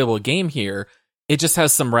enjoyable game here. It just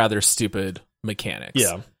has some rather stupid mechanics.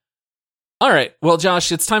 Yeah. All right. Well,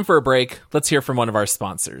 Josh, it's time for a break. Let's hear from one of our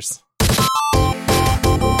sponsors.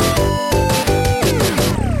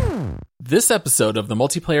 This episode of the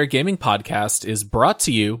Multiplayer Gaming Podcast is brought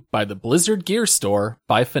to you by the Blizzard Gear Store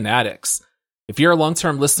by Fanatics. If you're a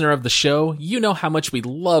long-term listener of the show, you know how much we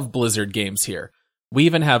love Blizzard games here. We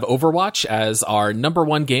even have Overwatch as our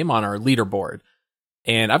 #1 game on our leaderboard.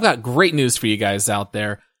 And I've got great news for you guys out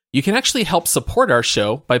there. You can actually help support our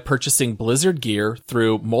show by purchasing Blizzard gear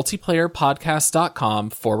through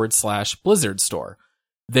multiplayerpodcast.com/Blizzard store.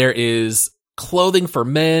 There is clothing for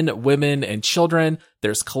men, women, and children.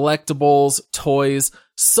 There's collectibles, toys,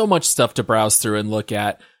 so much stuff to browse through and look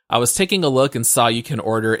at. I was taking a look and saw you can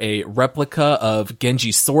order a replica of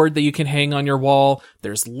Genji's sword that you can hang on your wall.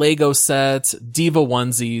 There's Lego sets, Diva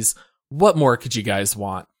onesies. What more could you guys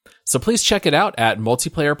want? So please check it out at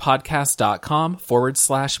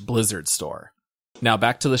multiplayerpodcast.com/Blizzard store. Now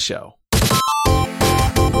back to the show.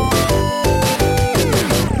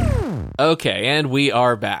 Okay, and we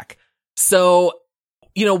are back. So,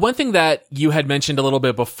 you know, one thing that you had mentioned a little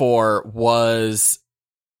bit before was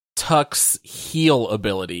Tuck's heal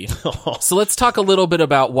ability. So let's talk a little bit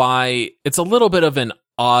about why it's a little bit of an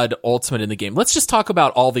odd ultimate in the game. Let's just talk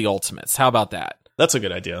about all the ultimates. How about that? That's a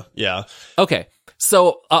good idea. Yeah. Okay.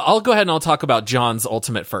 So I'll go ahead and I'll talk about John's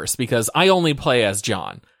ultimate first because I only play as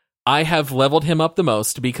John. I have leveled him up the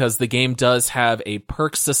most because the game does have a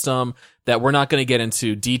perk system that we're not going to get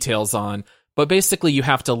into details on. But basically, you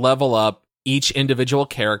have to level up each individual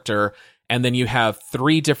character, and then you have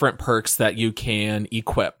 3 different perks that you can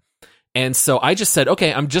equip. And so I just said,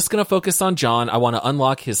 okay, I'm just going to focus on John. I want to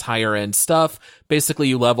unlock his higher end stuff. Basically,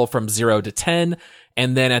 you level from 0 to 10,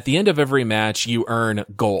 and then at the end of every match, you earn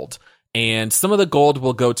gold. And some of the gold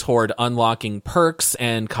will go toward unlocking perks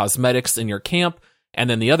and cosmetics in your camp, and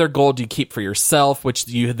then the other gold you keep for yourself, which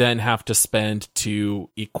you then have to spend to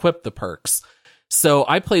equip the perks. So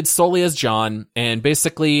I played solely as John, and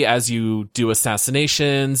basically as you do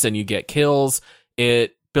assassinations and you get kills,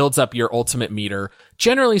 it builds up your ultimate meter.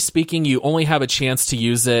 Generally speaking, you only have a chance to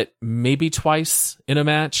use it maybe twice in a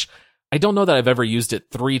match. I don't know that I've ever used it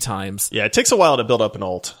 3 times. Yeah, it takes a while to build up an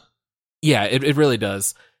ult. Yeah, it really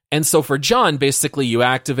does. And so for John, basically you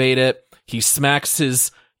activate it, he smacks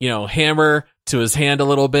his, hammer to his hand a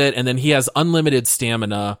little bit, and then he has unlimited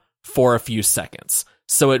stamina for a few seconds.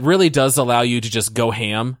 So it really does allow you to just go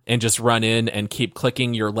ham and just run in and keep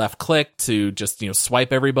clicking your left click to just,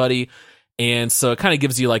 swipe everybody. And so it kind of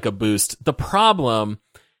gives you like a boost. The problem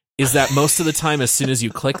is that most of the time, as soon as you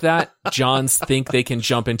click that, Johns think they can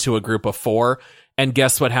jump into a group of 4. And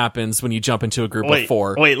guess what happens when you jump into a group of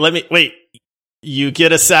 4? Wait. You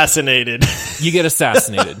get assassinated. You get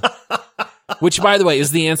assassinated. Which, by the way,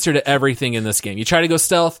 is the answer to everything in this game. You try to go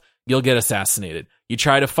stealth, you'll get assassinated. You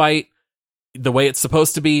try to fight the way it's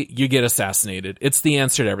supposed to be, you get assassinated. It's the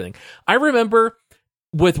answer to everything. I remember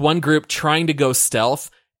with one group trying to go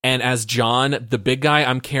stealth, and as John, the big guy,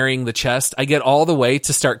 I'm carrying the chest. I get all the way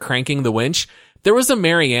to start cranking the winch. There was a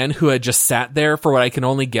Marianne who had just sat there for what I can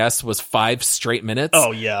only guess was 5 straight minutes.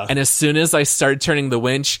 Oh, yeah. And as soon as I started turning the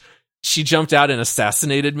winch, she jumped out and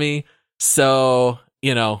assassinated me. So,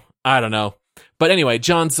 I don't know. But anyway,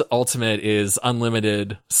 John's ultimate is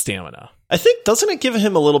unlimited stamina. I think, doesn't it give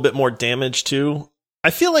him a little bit more damage too? I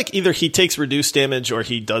feel like either he takes reduced damage or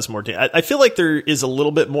he does more damage. I feel like there is a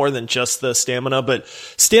little bit more than just the stamina, but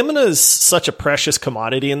stamina is such a precious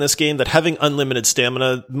commodity in this game that having unlimited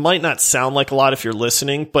stamina might not sound like a lot if you're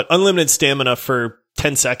listening, but unlimited stamina for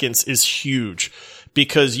 10 seconds is huge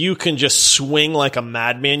because you can just swing like a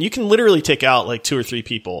madman. You can literally take out like 2 or 3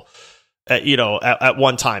 people at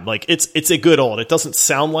one time. Like it's a good ult. It doesn't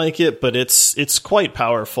sound like it, but it's quite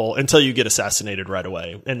powerful until you get assassinated right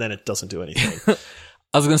away, and then it doesn't do anything.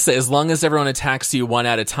 I was going to say, as long as everyone attacks you one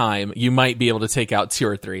at a time, you might be able to take out 2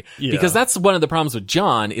 or 3. Yeah. Because that's one of the problems with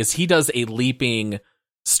John is he does a leaping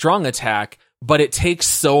strong attack, but it takes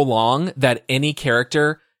so long that any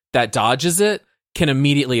character that dodges it can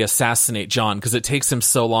immediately assassinate John because it takes him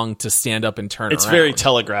so long to stand up and turn around. It's very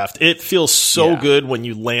telegraphed. It feels so good when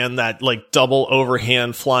you land that like double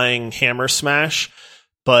overhand flying hammer smash,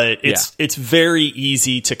 but it's very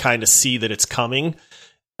easy to kind of see that it's coming.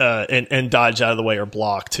 And dodge out of the way or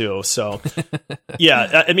block too. So,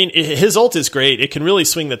 yeah, I mean, his ult is great. It can really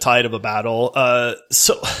swing the tide of a battle.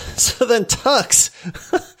 So then Tuck's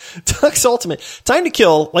ultimate time to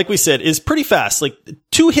kill, like we said, is pretty fast. Like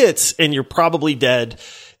 2 hits and you're probably dead.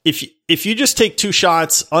 If you just take 2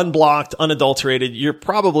 shots, unblocked, unadulterated, you're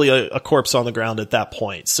probably a corpse on the ground at that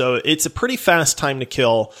point. So it's a pretty fast time to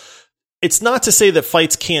kill. It's not to say that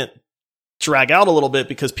fights can't drag out a little bit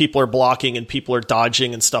because people are blocking and people are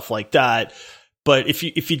dodging and stuff like that. But if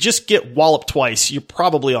you just get walloped twice, you're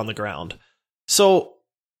probably on the ground. So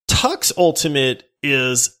Tuck's ultimate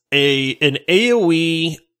is an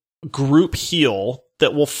AoE group heal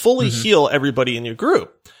that will fully heal everybody in your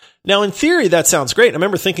group. Now, in theory, that sounds great. I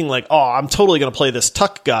remember thinking like, oh, I'm totally going to play this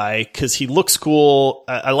Tuck guy because he looks cool.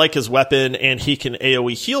 I like his weapon and he can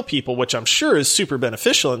AoE heal people, which I'm sure is super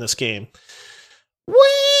beneficial in this game. Well,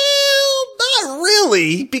 not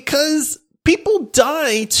really, because people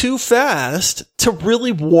die too fast to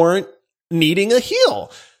really warrant needing a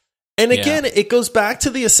heal. And again, it goes back to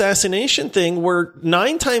the assassination thing where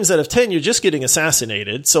 9 times out of 10, you're just getting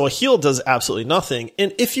assassinated. So a heal does absolutely nothing.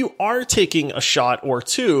 And if you are taking a shot or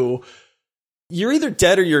 2, you're either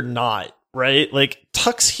dead or you're not, right? Like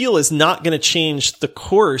Tuck's heal is not going to change the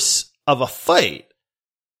course of a fight.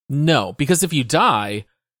 No, because if you die,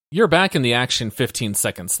 you're back in the action 15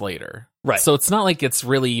 seconds later. Right. So it's not like it's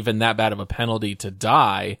really even that bad of a penalty to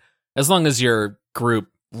die as long as your group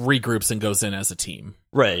regroups and goes in as a team.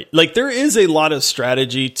 Right. Like there is a lot of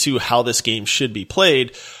strategy to how this game should be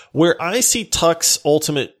played. Where I see Tuck's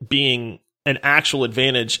ultimate being an actual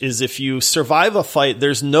advantage is if you survive a fight,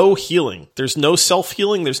 there's no healing. There's no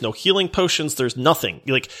self-healing. There's no healing potions. There's nothing.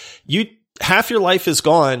 Like half your life is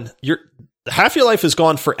gone. Half your life is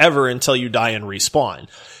gone forever until you die and respawn.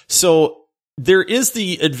 So there is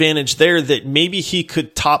the advantage there that maybe he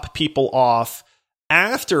could top people off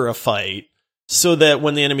after a fight so that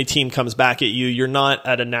when the enemy team comes back at you, you're not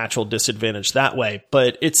at a natural disadvantage that way.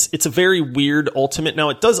 But it's a very weird ultimate. Now,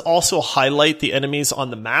 it does also highlight the enemies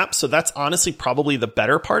on the map. So that's honestly probably the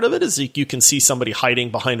better part of it is you can see somebody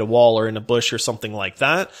hiding behind a wall or in a bush or something like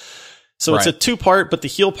that. So It's a 2-part, but the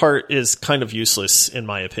heal part is kind of useless in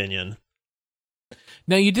my opinion.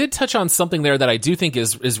 Now, you did touch on something there that I do think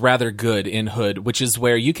is rather good in Hood, which is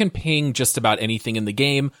where you can ping just about anything in the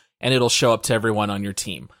game, and it'll show up to everyone on your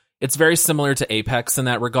team. It's very similar to Apex in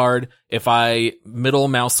that regard. If I middle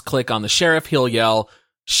mouse click on the sheriff, he'll yell,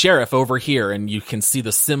 "Sheriff over here," and you can see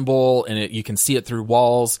the symbol, and you can see it through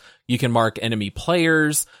walls. You can mark enemy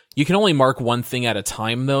players. You can only mark one thing at a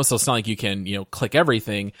time, though, so it's not like you can, click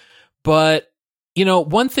everything. But,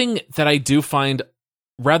 one thing that I do find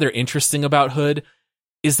rather interesting about Hood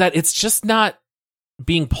is that it's just not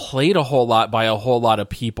being played a whole lot by a whole lot of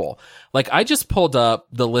people. Like, I just pulled up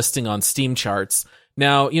the listing on Steam charts.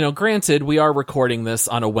 Now, granted, we are recording this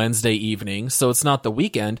on a Wednesday evening, so it's not the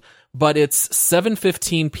weekend, but it's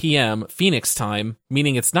 7:15 p.m. Phoenix time,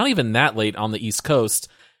 meaning it's not even that late on the East Coast.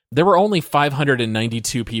 There were only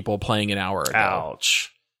 592 people playing an hour ago.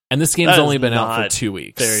 Ouch. And this game's only been out for 2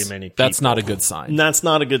 weeks. Very many people. That's not a good sign. That's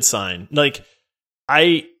not a good sign. Like,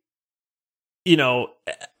 they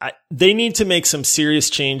need to make some serious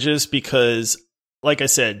changes because, like I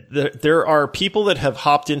said, there are people that have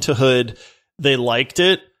hopped into Hood. They liked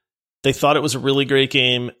it. They thought it was a really great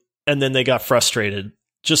game. And then they got frustrated,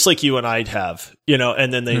 just like you and I'd have,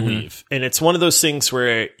 and then they leave. And it's one of those things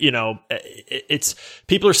where, it's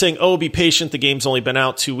people are saying, oh, be patient. The game's only been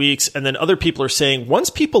out 2 weeks. And then other people are saying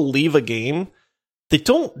once people leave a game, they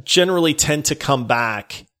don't generally tend to come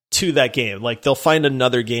back to that game. Like they'll find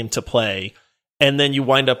another game to play. And then you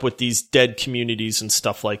wind up with these dead communities and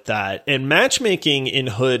stuff like that. And matchmaking in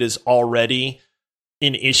Hood is already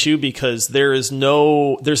an issue because there's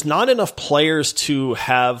not enough players to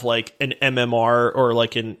have like an MMR or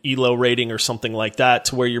like an ELO rating or something like that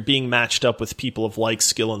to where you're being matched up with people of like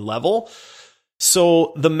skill and level.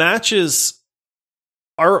 So the matches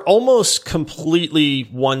are almost completely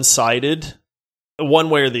one-sided, one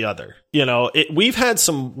way or the other. We've had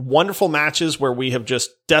some wonderful matches where we have just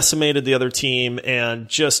decimated the other team and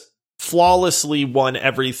just flawlessly won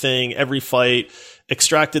everything, every fight,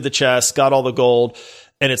 extracted the chest, got all the gold,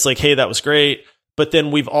 and it's like, hey, that was great. But then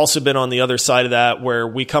we've also been on the other side of that where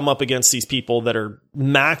we come up against these people that are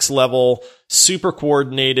max level, super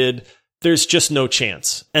coordinated. There's just no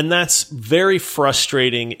chance. And that's very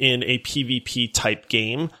frustrating in a PvP type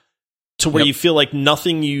game to where you feel like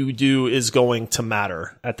nothing you do is going to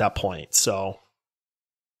matter at that point. So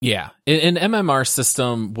yeah, an MMR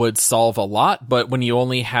system would solve a lot, but when you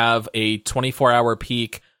only have a 24-hour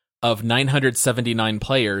peak of 979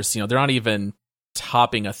 players, they're not even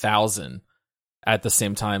topping 1,000 at the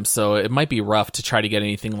same time. So it might be rough to try to get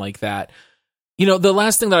anything like that. The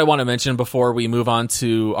last thing that I want to mention before we move on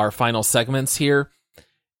to our final segments here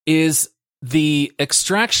is the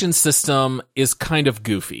extraction system is kind of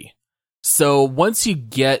goofy. So once you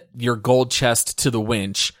get your gold chest to the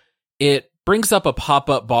winch, it brings up a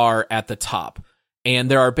pop-up bar at the top. And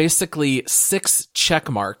there are basically 6 check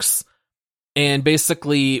marks. And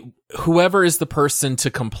basically, whoever is the person to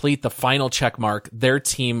complete the final check mark, their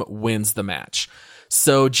team wins the match.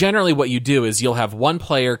 So generally what you do is you'll have one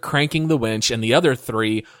player cranking the winch and the other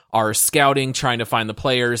 3 are scouting, trying to find the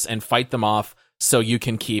players and fight them off so you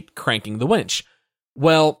can keep cranking the winch.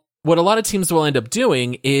 Well, what a lot of teams will end up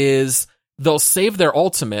doing is they'll save their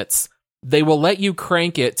ultimates. They will let you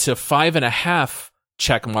crank it to 5.5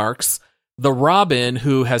 check marks. The Robin,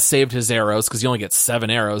 who has saved his arrows, because you only get 7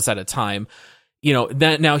 arrows at a time,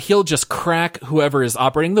 now he'll just crack whoever is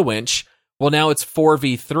operating the winch. Well, now it's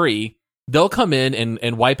 4v3. They'll come in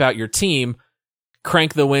and wipe out your team,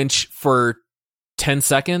 crank the winch for 10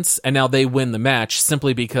 seconds, and now they win the match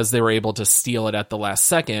simply because they were able to steal it at the last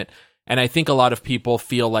second. And I think a lot of people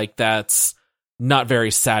feel like that's not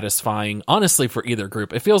very satisfying, honestly, for either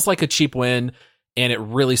group. It feels like a cheap win, and it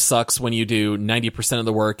really sucks when you do 90% of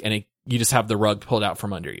the work and you just have the rug pulled out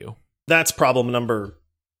from under you. That's problem number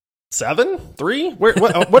 7? 3?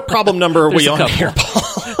 What problem number are we on here,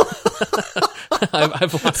 Paul?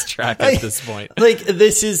 I've lost track at this point.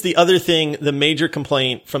 This is the other thing. The major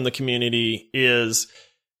complaint from the community is,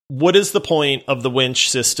 what is the point of the winch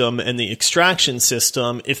system and the extraction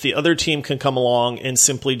system if the other team can come along and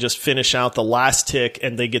simply just finish out the last tick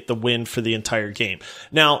and they get the win for the entire game?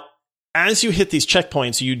 Now, as you hit these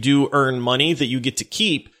checkpoints, you do earn money that you get to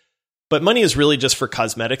keep, but money is really just for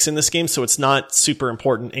cosmetics in this game, so it's not super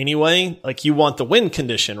important anyway. Like, you want the win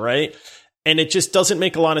condition, right? And it just doesn't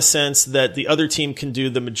make a lot of sense that the other team can do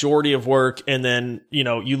the majority of work and then,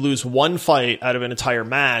 you lose one fight out of an entire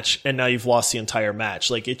match and now you've lost the entire match.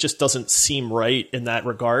 Like, it just doesn't seem right in that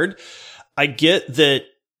regard. I get that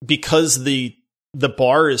because the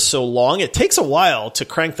bar is so long, it takes a while to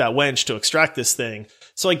crank that winch to extract this thing.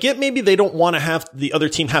 So I get maybe they don't want to have the other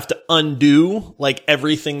team have to undo like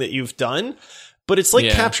everything that you've done. But it's like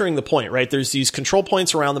capturing the point, right? There's these control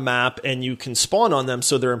points around the map and you can spawn on them,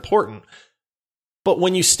 so they're important. But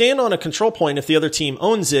when you stand on a control point, if the other team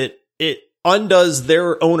owns it, it undoes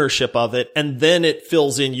their ownership of it, and then it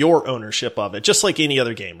fills in your ownership of it, just like any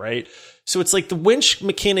other game, right? So it's like the winch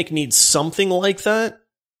mechanic needs something like that,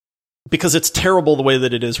 because it's terrible the way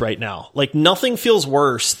that it is right now. Like, nothing feels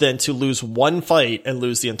worse than to lose one fight and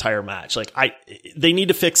lose the entire match. Like, they need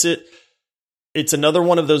to fix it. It's another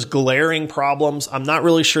one of those glaring problems. I'm not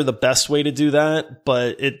really sure the best way to do that,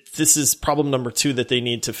 but this is problem number 2 that they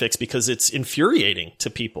need to fix because it's infuriating to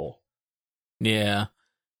people. Yeah,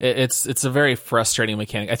 it's a very frustrating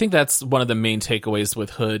mechanic. I think that's one of the main takeaways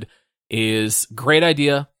with Hood is great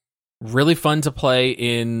idea, really fun to play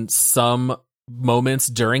in some moments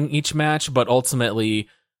during each match, but ultimately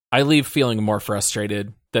I leave feeling more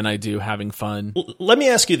frustrated than I do having fun. Let me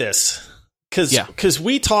ask you this. Because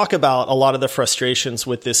we talk about a lot of the frustrations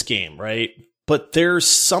with this game, right? But there's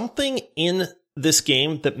something in this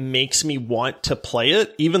game that makes me want to play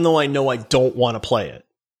it, even though I know I don't want to play it.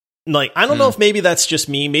 Like, I don't know if maybe that's just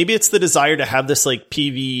me. Maybe it's the desire to have this like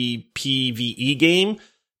PvPvE game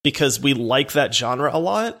because we like that genre a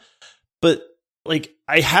lot. But like,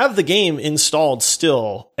 I have the game installed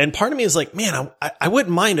still, and part of me is like, man, I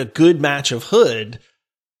wouldn't mind a good match of Hood.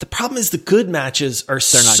 The problem is the good matches are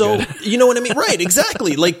so good. You know what I mean? Right,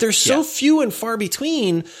 exactly. Like, they're so few and far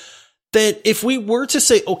between that if we were to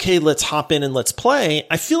say, okay, let's hop in and let's play,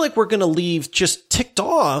 I feel like we're going to leave just ticked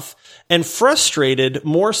off and frustrated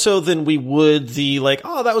more so than we would the like,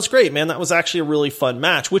 oh, that was great, man. That was actually a really fun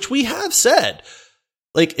match, which we have said.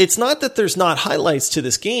 Like, it's not that there's not highlights to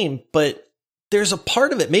this game, but there's a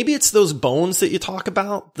part of it. Maybe it's those bones that you talk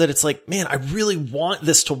about that it's like, man, I really want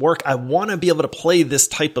this to work. I want to be able to play this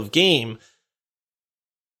type of game,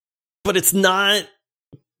 but it's not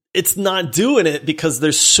doing it because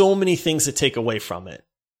there's so many things that take away from it.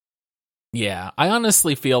 Yeah. I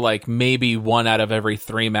honestly feel like maybe 1 out of every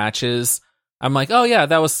 3 matches, I'm like, oh yeah,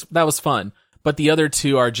 that was fun. But the other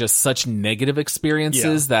 2 are just such negative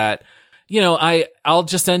experiences that, I'll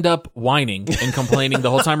just end up whining and complaining the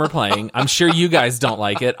whole time we're playing. I'm sure you guys don't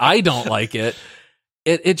like it. I don't like it.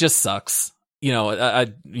 It just sucks.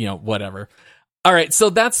 Whatever. All right, so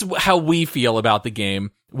that's how we feel about the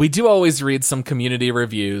game. We do always read some community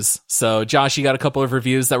reviews. So, Josh, you got a couple of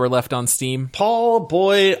reviews that were left on Steam? Paul,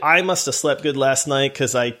 boy, I must have slept good last night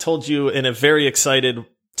because I told you in a very excited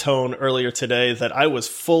tone earlier today that I was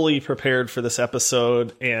fully prepared for this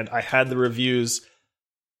episode, and I had the reviews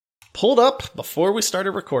pulled up before we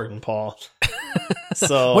started recording, Paul.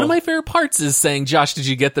 So one of my favorite parts is saying, Josh, did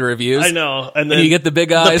you get the reviews? I know. And then you get the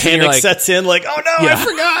big eyes. The panic and you're sets in like, oh no, yeah.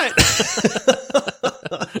 I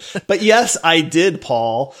forgot. But yes, I did,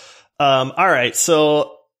 Paul. All right.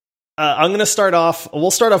 So I'm going to start off. We'll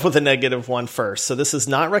start off with a negative one first. So this is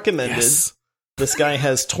not recommended. Yes. This guy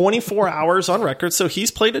has 24 hours on record, so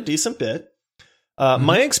he's played a decent bit.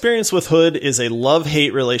 My experience with Hood is a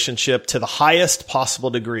love-hate relationship to the highest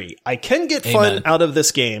possible degree. I can get fun out of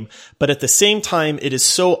this game, but at the same time, it is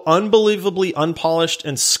so unbelievably unpolished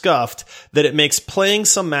and scuffed that it makes playing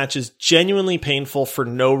some matches genuinely painful for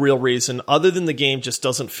no real reason other than the game just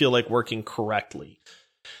doesn't feel like working correctly.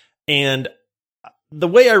 And the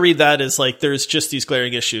way I read that is like there's just these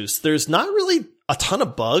glaring issues. There's not really a ton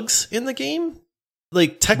of bugs in the game.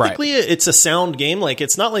 Like, technically, right. It's a sound game. Like,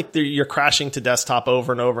 it's not like you're crashing to desktop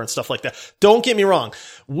over and over and stuff like that. Don't get me wrong.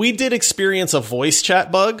 We did experience a voice chat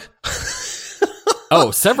bug.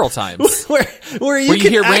 Oh, several times. where you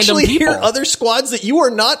can actually hear other squads that you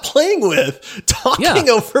are not playing with talking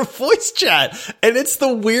over voice chat. And it's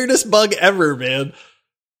the weirdest bug ever, man.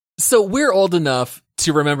 So we're old enough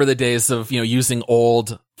to remember the days of, using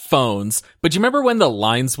old phones, but you remember when the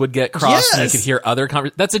lines would get crossed and you could hear other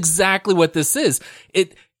conversations? That's exactly what this is.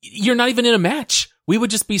 You're not even in a match. We would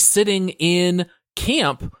just be sitting in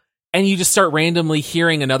camp and you just start randomly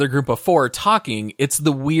hearing another group of four talking. It's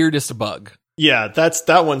the weirdest bug. Yeah,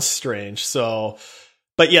 that one's strange. So,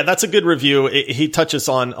 but yeah, that's a good review. He touches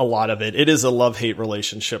on a lot of it. It is a love-hate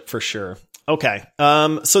relationship for sure. Okay.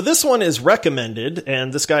 So this one is recommended,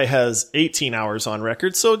 and this guy has 18 hours on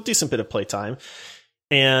record, so a decent bit of playtime.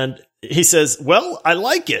 And he says, well, I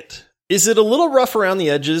like it. Is it a little rough around the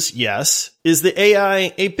edges? Yes. Is the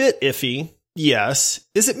AI a bit iffy? Yes.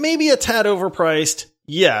 Is it maybe a tad overpriced?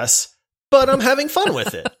 Yes. But I'm having fun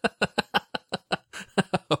with it.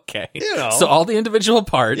 Okay. So all the individual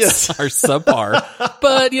parts are subpar,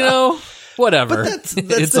 but whatever. But that's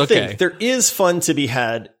it's the thing. There is fun to be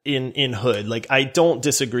had in Hood. Like, I don't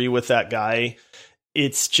disagree with that guy.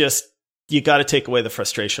 It's just, you got to take away the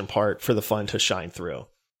frustration part for the fun to shine through.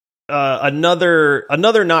 Another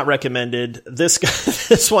not recommended.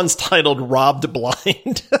 This one's titled Robbed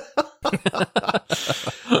Blind.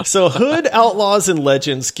 So Hood, Outlaws, and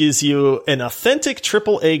Legends gives you an authentic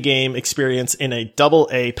AAA game experience in a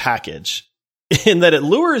AA package, in that it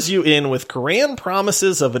lures you in with grand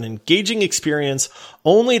promises of an engaging experience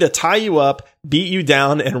only to tie you up, beat you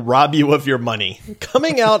down, and rob you of your money.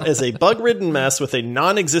 Coming out as a bug-ridden mess with a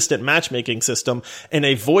non-existent matchmaking system and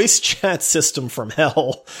a voice chat system from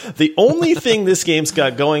hell, the only thing this game's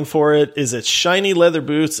got going for it is its shiny leather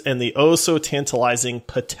boots and the oh-so-tantalizing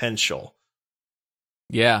potential.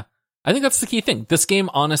 Yeah, I think that's the key thing. This game,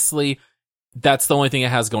 honestly, that's the only thing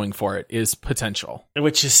it has going for it, is potential.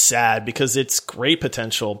 Which is sad, because it's great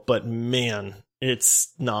potential, but man, it's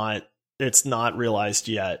not realized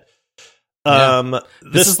yet. Yeah.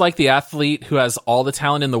 This is like the athlete who has all the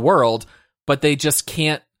talent in the world, but they just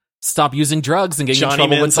can't stop using drugs and getting in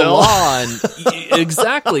trouble with the law. And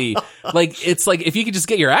exactly. Like, it's like, if you could just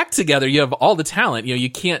get your act together, you have all the talent.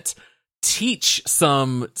 You can't teach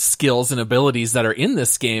some skills and abilities that are in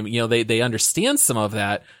this game. They understand some of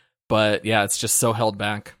that. But yeah, it's just so held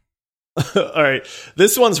back. All right.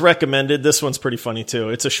 This one's recommended. This one's pretty funny too.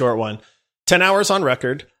 It's a short one. 10 hours on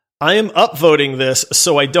record. I am upvoting this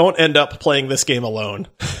so I don't end up playing this game alone.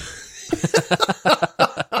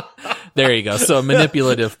 There you go. So a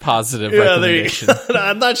manipulative, positive recommendation.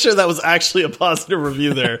 I'm not sure that was actually a positive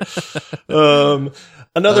review there.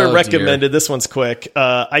 Another recommended. Dear. This one's quick.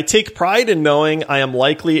 I take pride in knowing I am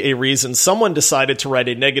likely a reason someone decided to write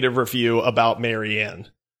a negative review about Marianne.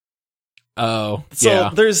 Oh, so yeah.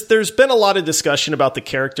 There's been a lot of discussion about the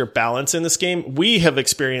character balance in this game. We have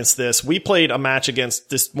experienced this. We played a match against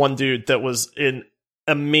this one dude that was an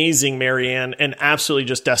amazing Marianne and absolutely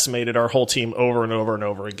just decimated our whole team over and over and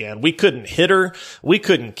over again. We couldn't hit her. We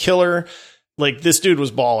couldn't kill her. Like, this dude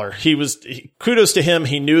was baller. Kudos to him.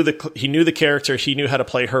 He knew the character. He knew how to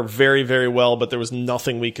play her very, very well, but there was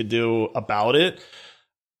nothing we could do about it.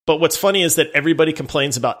 But what's funny is that everybody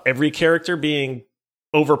complains about every character being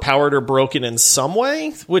overpowered or broken in some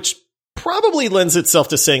way, which probably lends itself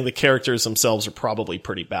to saying the characters themselves are probably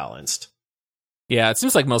pretty balanced. Yeah, it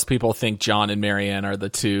seems like most people think John and Marianne are the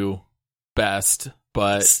two best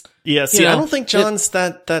But yeah, see, I don't think John's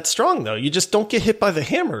that strong though. You just don't get hit by the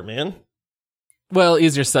hammer, man. Well,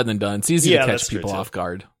 easier said than done. It's easy to catch people too. off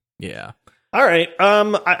guard. Yeah. All right.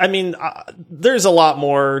 I mean, there's a lot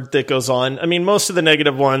more that goes on. I mean, most of the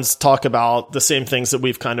negative ones talk about the same things that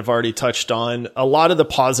we've kind of already touched on. A lot of the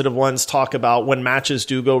positive ones talk about when matches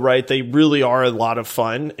do go right, they really are a lot of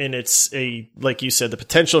fun. And it's like you said, the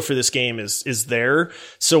potential for this game is there.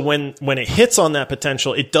 So when it hits on that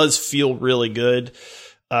potential, it does feel really good.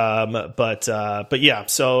 But yeah,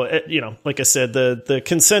 so, like I said, the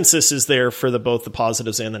consensus is there for both the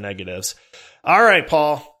positives and the negatives. All right,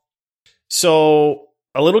 Paul. So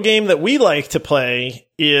a little game that we like to play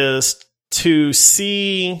is to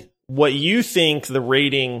see what you think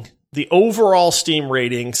the overall Steam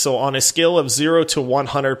rating. So on a scale of 0 to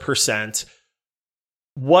 100%,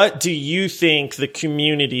 what do you think the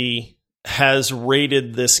community has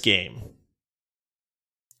rated this game?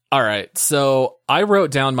 All right. So I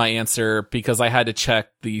wrote down my answer because I had to check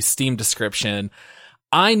the Steam description.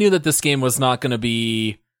 I knew that this game was not going to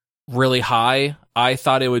be really high. I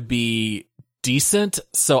thought it would be decent,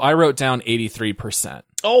 so I wrote down 83%.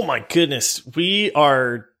 Oh my goodness, we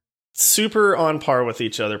are super on par with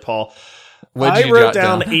each other, Paul. I wrote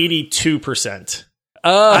down 82%.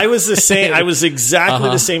 I was the same. I was exactly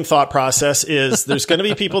the same thought process. Is there's going to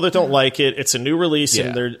be people that don't like it. It's a new release,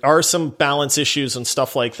 and there are some balance issues and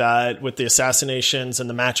stuff like that with the assassinations and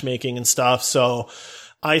the matchmaking and stuff. So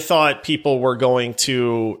I thought people were going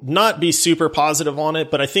to not be super positive on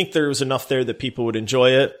it, but I think there was enough there that people would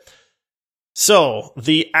enjoy it. So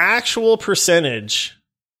the actual percentage,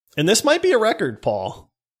 and this might be a record,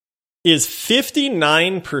 Paul, is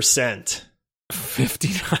 59%.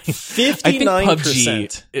 59. I think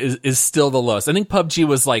PUBG is still the lowest. I think PUBG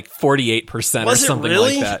was like 48% or something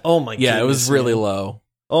really? Like that. Oh my goodness. Yeah, it was really low.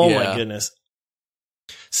 Oh my goodness.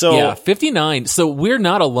 So yeah, 59. So we're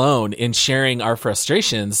not alone in sharing our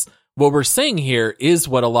frustrations. What we're saying here is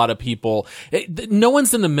what a lot of people, no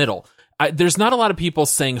one's in the middle. There's not a lot of people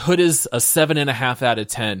saying Hood is a 7.5 out of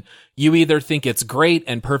 10. You either think it's great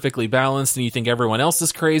and perfectly balanced and you think everyone else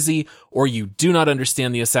is crazy, or you do not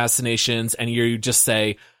understand the assassinations and you just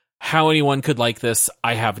say, how anyone could like this,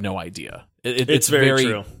 I have no idea. It's very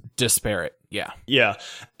true. Disparate. Yeah. Yeah.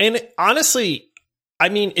 And honestly, I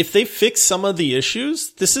mean, if they fix some of the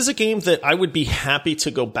issues, this is a game that I would be happy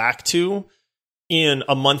to go back to in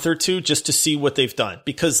a month or two just to see what they've done.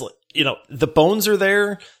 Because, the bones are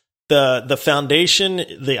there. The foundation,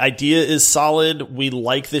 the idea is solid. We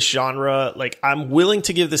like this genre. Like, I'm willing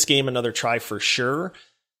to give this game another try for sure,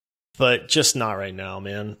 but just not right now,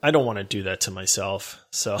 man. I don't want to do that to myself.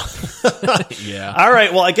 So, yeah. All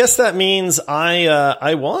right. Well, I guess that means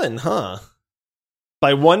I won, huh?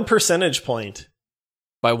 By 1 percentage point.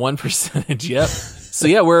 By 1%. Yep. So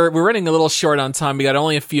yeah, we're running a little short on time. We got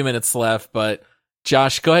only a few minutes left, but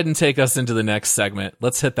Josh, go ahead and take us into the next segment.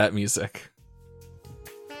 Let's hit that music.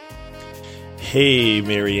 Hey,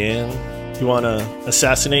 Marianne, you want to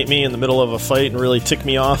assassinate me in the middle of a fight and really tick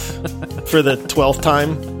me off for the 12th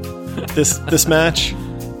time this match?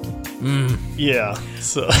 Yeah.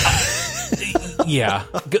 So. Yeah.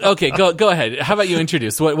 Okay, go ahead. How about you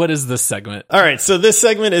introduce? What is this segment? All right, so this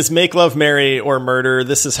segment is Make Love, Marry, or Murder.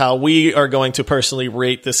 This is how we are going to personally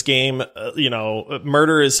rate this game.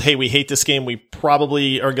 Murder is, hey, we hate this game. We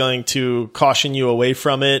probably are going to caution you away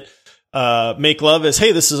from it. Make Love is,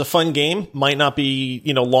 hey, this is a fun game. Might not be,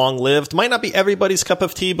 long lived. Might not be everybody's cup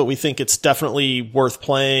of tea, but we think it's definitely worth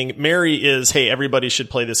playing. Marry is, hey, everybody should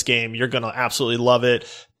play this game. You're going to absolutely love it.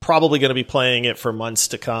 Probably going to be playing it for months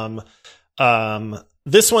to come.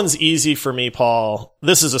 This one's easy for me, Paul.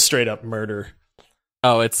 This is a straight up murder.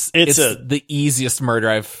 Oh, it's the easiest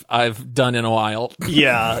murder I've done in a while.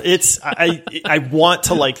 Yeah, I want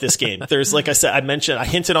to like this game. There's, like I said, I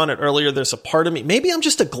hinted on it earlier. There's a part of me, maybe I'm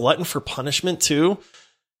just a glutton for punishment too.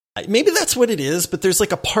 Maybe that's what it is, but there's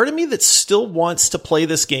like a part of me that still wants to play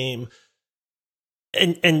this game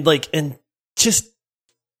and just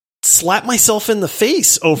slap myself in the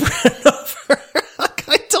face over and over.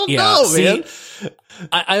 I don't know, man.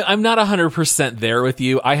 I'm not 100% there with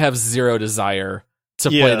you. I have zero desire to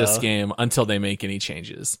play this game until they make any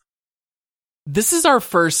changes. This is our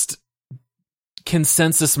first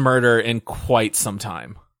consensus murder in quite some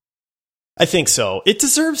time. I think so. It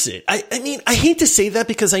deserves it. I mean, I hate to say that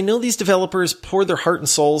because I know these developers pour their heart and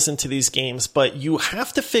souls into these games, but you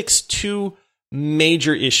have to fix two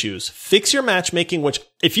major issues. Fix your matchmaking, which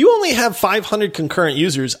if you only have 500 concurrent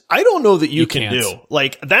users, I don't know that you can do.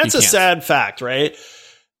 Like, that's a sad fact, right?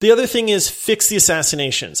 The other thing is fix the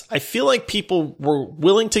assassinations. I feel like people were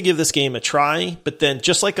willing to give this game a try, but then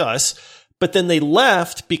just like us, but then they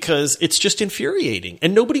left because it's just infuriating.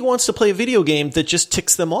 And nobody wants to play a video game that just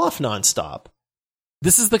ticks them off nonstop.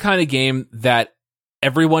 This is the kind of game that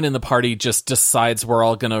everyone in the party just decides we're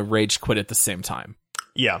all going to rage quit at the same time.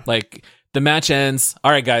 Yeah. Like, the match ends. All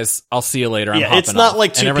right, guys, I'll see you later. I'm hopping it's not off.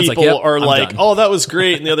 like two people like, yep, are I'm like, done. oh, that was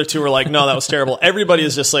great. And the other two are like, no, that was terrible. Everybody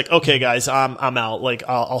is just like, okay, guys, I'm out. Like,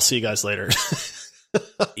 I'll see you guys later.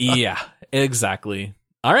 Yeah, exactly.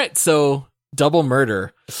 All right, so double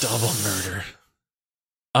murder. Double murder.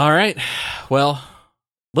 All right, well,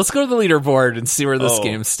 let's go to the leaderboard and see where this Oh.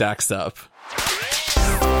 game stacks up.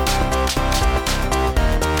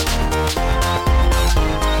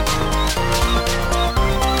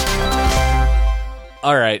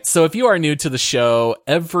 All right, so if you are new to the show,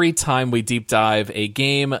 every time we deep dive a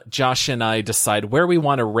game, Josh and I decide where we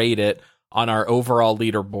want to rate it on our overall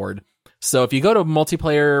leaderboard. So if you go to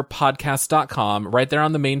multiplayerpodcast.com, right there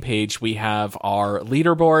on the main page, we have our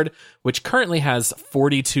leaderboard, which currently has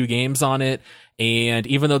 42 games on it. And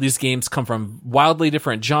even though these games come from wildly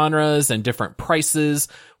different genres and different prices,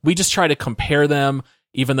 we just try to compare them,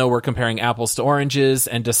 even though we're comparing apples to oranges,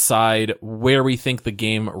 and decide where we think the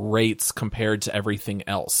game rates compared to everything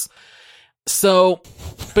else. So,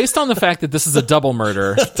 based on the fact that this is a double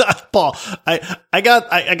murder, Paul, I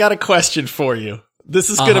got a question for you.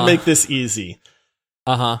 This is going to make this easy.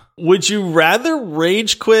 Would you rather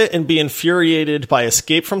rage quit and be infuriated by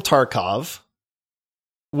Escape from Tarkov?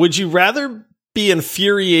 Would you rather be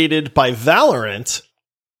infuriated by Valorant?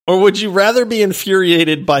 Or would you rather be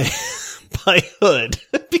infuriated by Hood?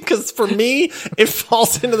 Because for me, it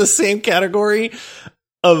falls into the same category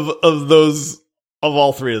of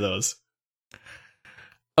all three of those.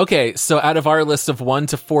 Okay, so out of our list of 1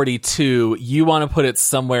 to 42, you want to put it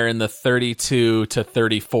somewhere in the 32 to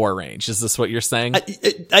 34 range. Is this what you're saying?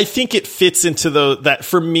 I think it fits into that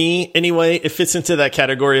for me anyway. It fits into that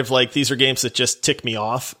category of like, these are games that just tick me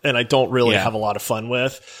off and I don't really have a lot of fun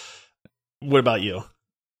with. What about you?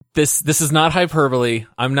 This is not hyperbole.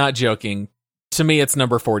 I'm not joking. To me, it's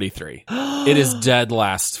number 43. It is dead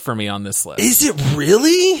last for me on this list. Is it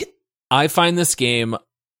really? I find this game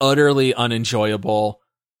utterly unenjoyable.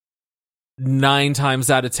 9 times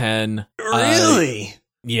out of 10. Really?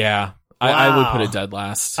 Yeah. Wow. I would put it dead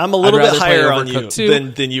last. I'm a little bit higher on Overcooked you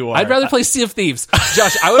 2. than you are. I'd rather play Sea of Thieves.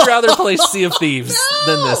 Josh, I would rather play Sea of Thieves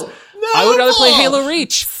than this. No, I would rather play Paul. Halo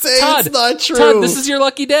Reach. Say Todd, it's not true. Todd, this is your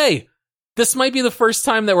lucky day. This might be the first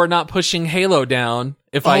time that we're not pushing Halo down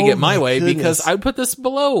if I get my way, because I would put this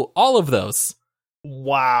below all of those.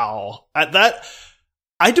 Wow. I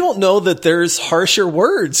don't know that there's harsher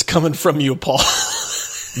words coming from you, Paul.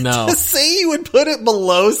 No. To say you would put it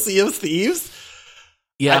below Sea of Thieves?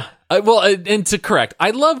 Yeah. And to correct,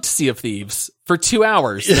 I loved Sea of Thieves for 2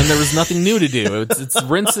 hours, and there was nothing new to do. It's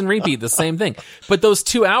rinse and repeat, the same thing. But those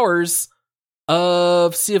 2 hours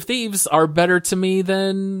of Sea of Thieves are better to me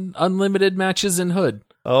than unlimited matches in Hood.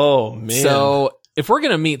 Oh, man. So if we're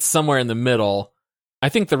going to meet somewhere in the middle, I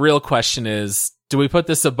think the real question is, do we put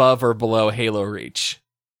this above or below Halo Reach?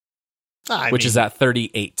 Which is at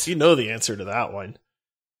 38. You know the answer to that one.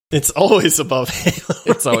 It's always above Halo.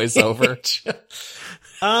 It's always over.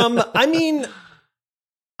 I mean,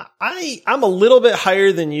 I'm a little bit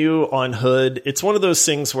higher than you on Hood. It's one of those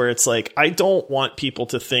things where it's like, I don't want people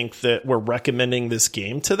to think that we're recommending this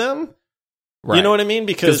game to them. Right. You know what I mean?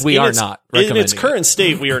 Because we are not recommending in its current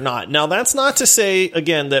state, we are not. Now, that's not to say,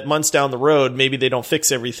 again, that months down the road, maybe they don't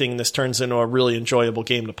fix everything and this turns into a really enjoyable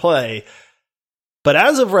game to play. But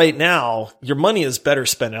as of right now, your money is better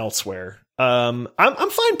spent elsewhere. I'm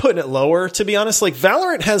fine putting it lower, to be honest. Like,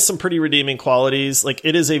 Valorant has some pretty redeeming qualities. Like,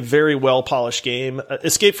 it is a very well polished game.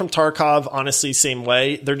 Escape from Tarkov, honestly, same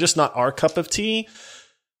way. They're just not our cup of tea.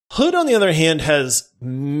 Hood, on the other hand, has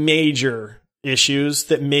major issues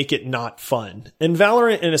that make it not fun. And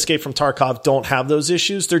Valorant and Escape from Tarkov don't have those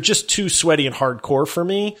issues. They're just too sweaty and hardcore for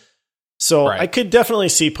me. So I could definitely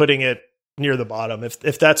see putting it near the bottom.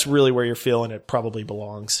 If that's really where you're feeling it, probably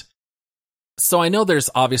belongs. So I know there's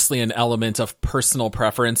obviously an element of personal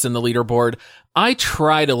preference in the leaderboard. I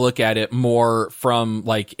try to look at it more from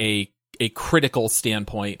like a critical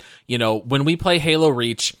standpoint. You know, when we play Halo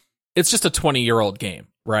Reach, it's just a 20-year-old game,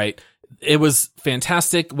 right? It was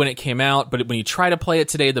fantastic when it came out, but when you try to play it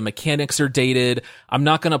today, the mechanics are dated. I'm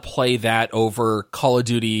not going to play that over Call of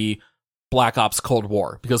Duty Black Ops Cold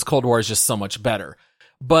War, because Cold War is just so much better.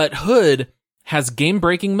 But Hood has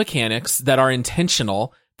game-breaking mechanics that are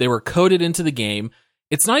intentional. They were coded into the game.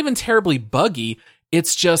 It's not even terribly buggy.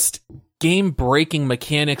 It's just game-breaking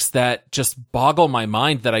mechanics that just boggle my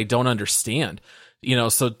mind that I don't understand. You know,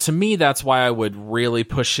 so to me, that's why I would really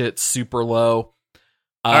push it super low.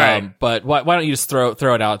 All right. But why don't you just throw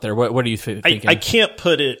it out there? What are you thinking? I can't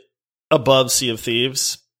put it above Sea of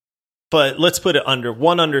Thieves, but let's put it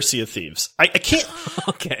under Sea of Thieves. I can't.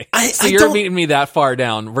 Okay. So you're meeting me that far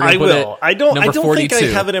down. We're gonna put it I don't think I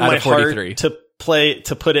have it in my heart 43.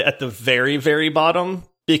 to put it at the very, very bottom,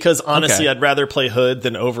 because honestly, I'd rather play Hood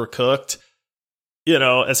than Overcooked,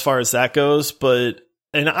 as far as that goes.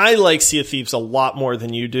 And I like Sea of Thieves a lot more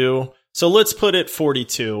than you do. So let's put it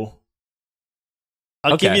 42.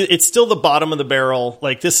 I'll give you, it's still the bottom of the barrel.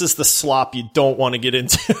 Like, this is the slop you don't want to get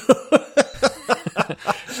into.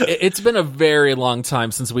 It's been a very long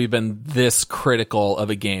time since we've been this critical of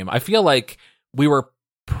a game. I feel like we were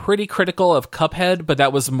pretty critical of Cuphead, but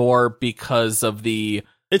that was more because of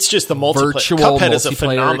it's just the virtual Cuphead is a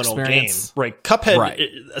phenomenal experience. Game, right?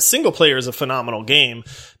 Cuphead, a single player is a phenomenal game,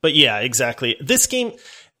 but yeah, exactly. This game,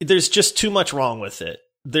 there's just too much wrong with it.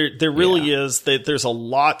 There really is. There's a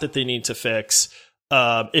lot that they need to fix.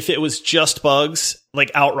 If it was just bugs,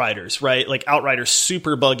 like Outriders, right? Like Outriders,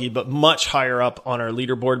 super buggy, but much higher up on our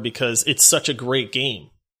leaderboard because it's such a great game.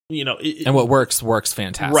 And what works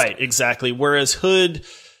fantastic. Right, exactly. Whereas Hood,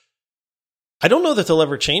 I don't know that they'll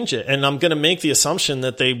ever change it. And I'm going to make the assumption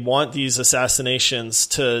that they want these assassinations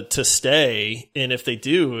to stay. And if they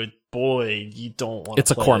do, boy, you don't want to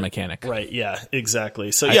It's a core mechanic. Right, yeah,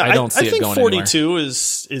 exactly. So yeah, I don't see I think it going 42 anywhere.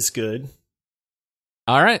 is good.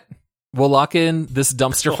 All right. We'll lock in this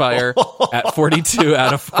dumpster fire at 42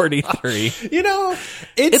 out of 43.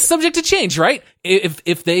 It's subject to change, right?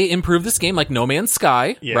 If they improve this game like No Man's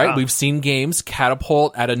Sky, right? We've seen games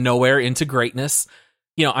catapult out of nowhere into greatness.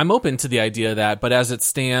 I'm open to the idea of that, but as it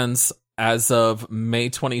stands, as of May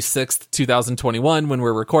 26th, 2021, when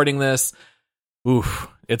we're recording this,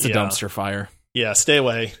 it's a dumpster fire. Yeah, stay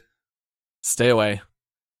away. Stay away.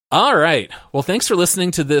 All right. Well, thanks for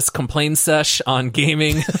listening to this complain sesh on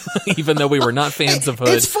gaming, even though we were not fans of Hood.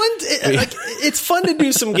 It's fun. It's fun to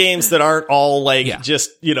do some games that aren't all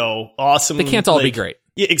just, awesome. They can't all be great.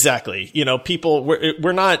 Yeah, exactly. People,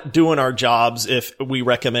 we're not doing our jobs if we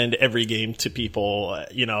recommend every game to people.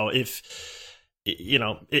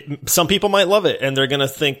 Some people might love it and they're going to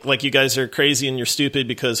think like you guys are crazy and you're stupid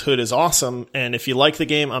because Hood is awesome. And if you like the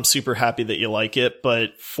game, I'm super happy that you like it.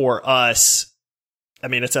 But for us,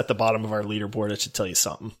 it's at the bottom of our leaderboard. It should tell you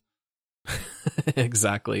something.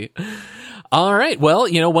 Exactly. All right. Well,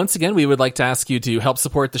 once again, we would like to ask you to help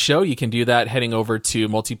support the show. You can do that heading over to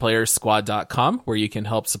multiplayersquad.com, where you can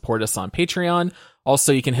help support us on Patreon.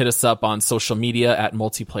 Also, you can hit us up on social media at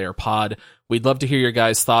multiplayerpod. We'd love to hear your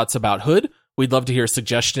guys' thoughts about Hood. We'd love to hear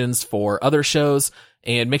suggestions for other shows,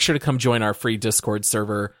 and make sure to come join our free Discord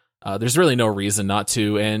server. There's really no reason not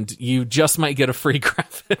to, and you just might get a free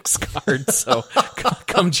graphics card, so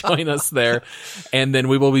come join us there. And then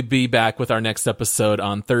we will be back with our next episode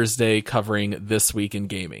on Thursday covering This Week in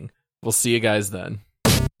Gaming. We'll see you guys then.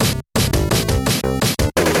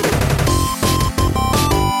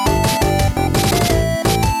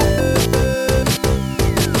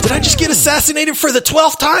 Did I just get assassinated for the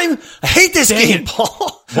 12th time? I hate this game,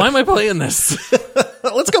 Paul. Why am I playing this?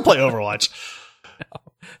 Let's go play Overwatch.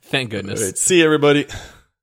 Thank goodness. All right, see you, everybody.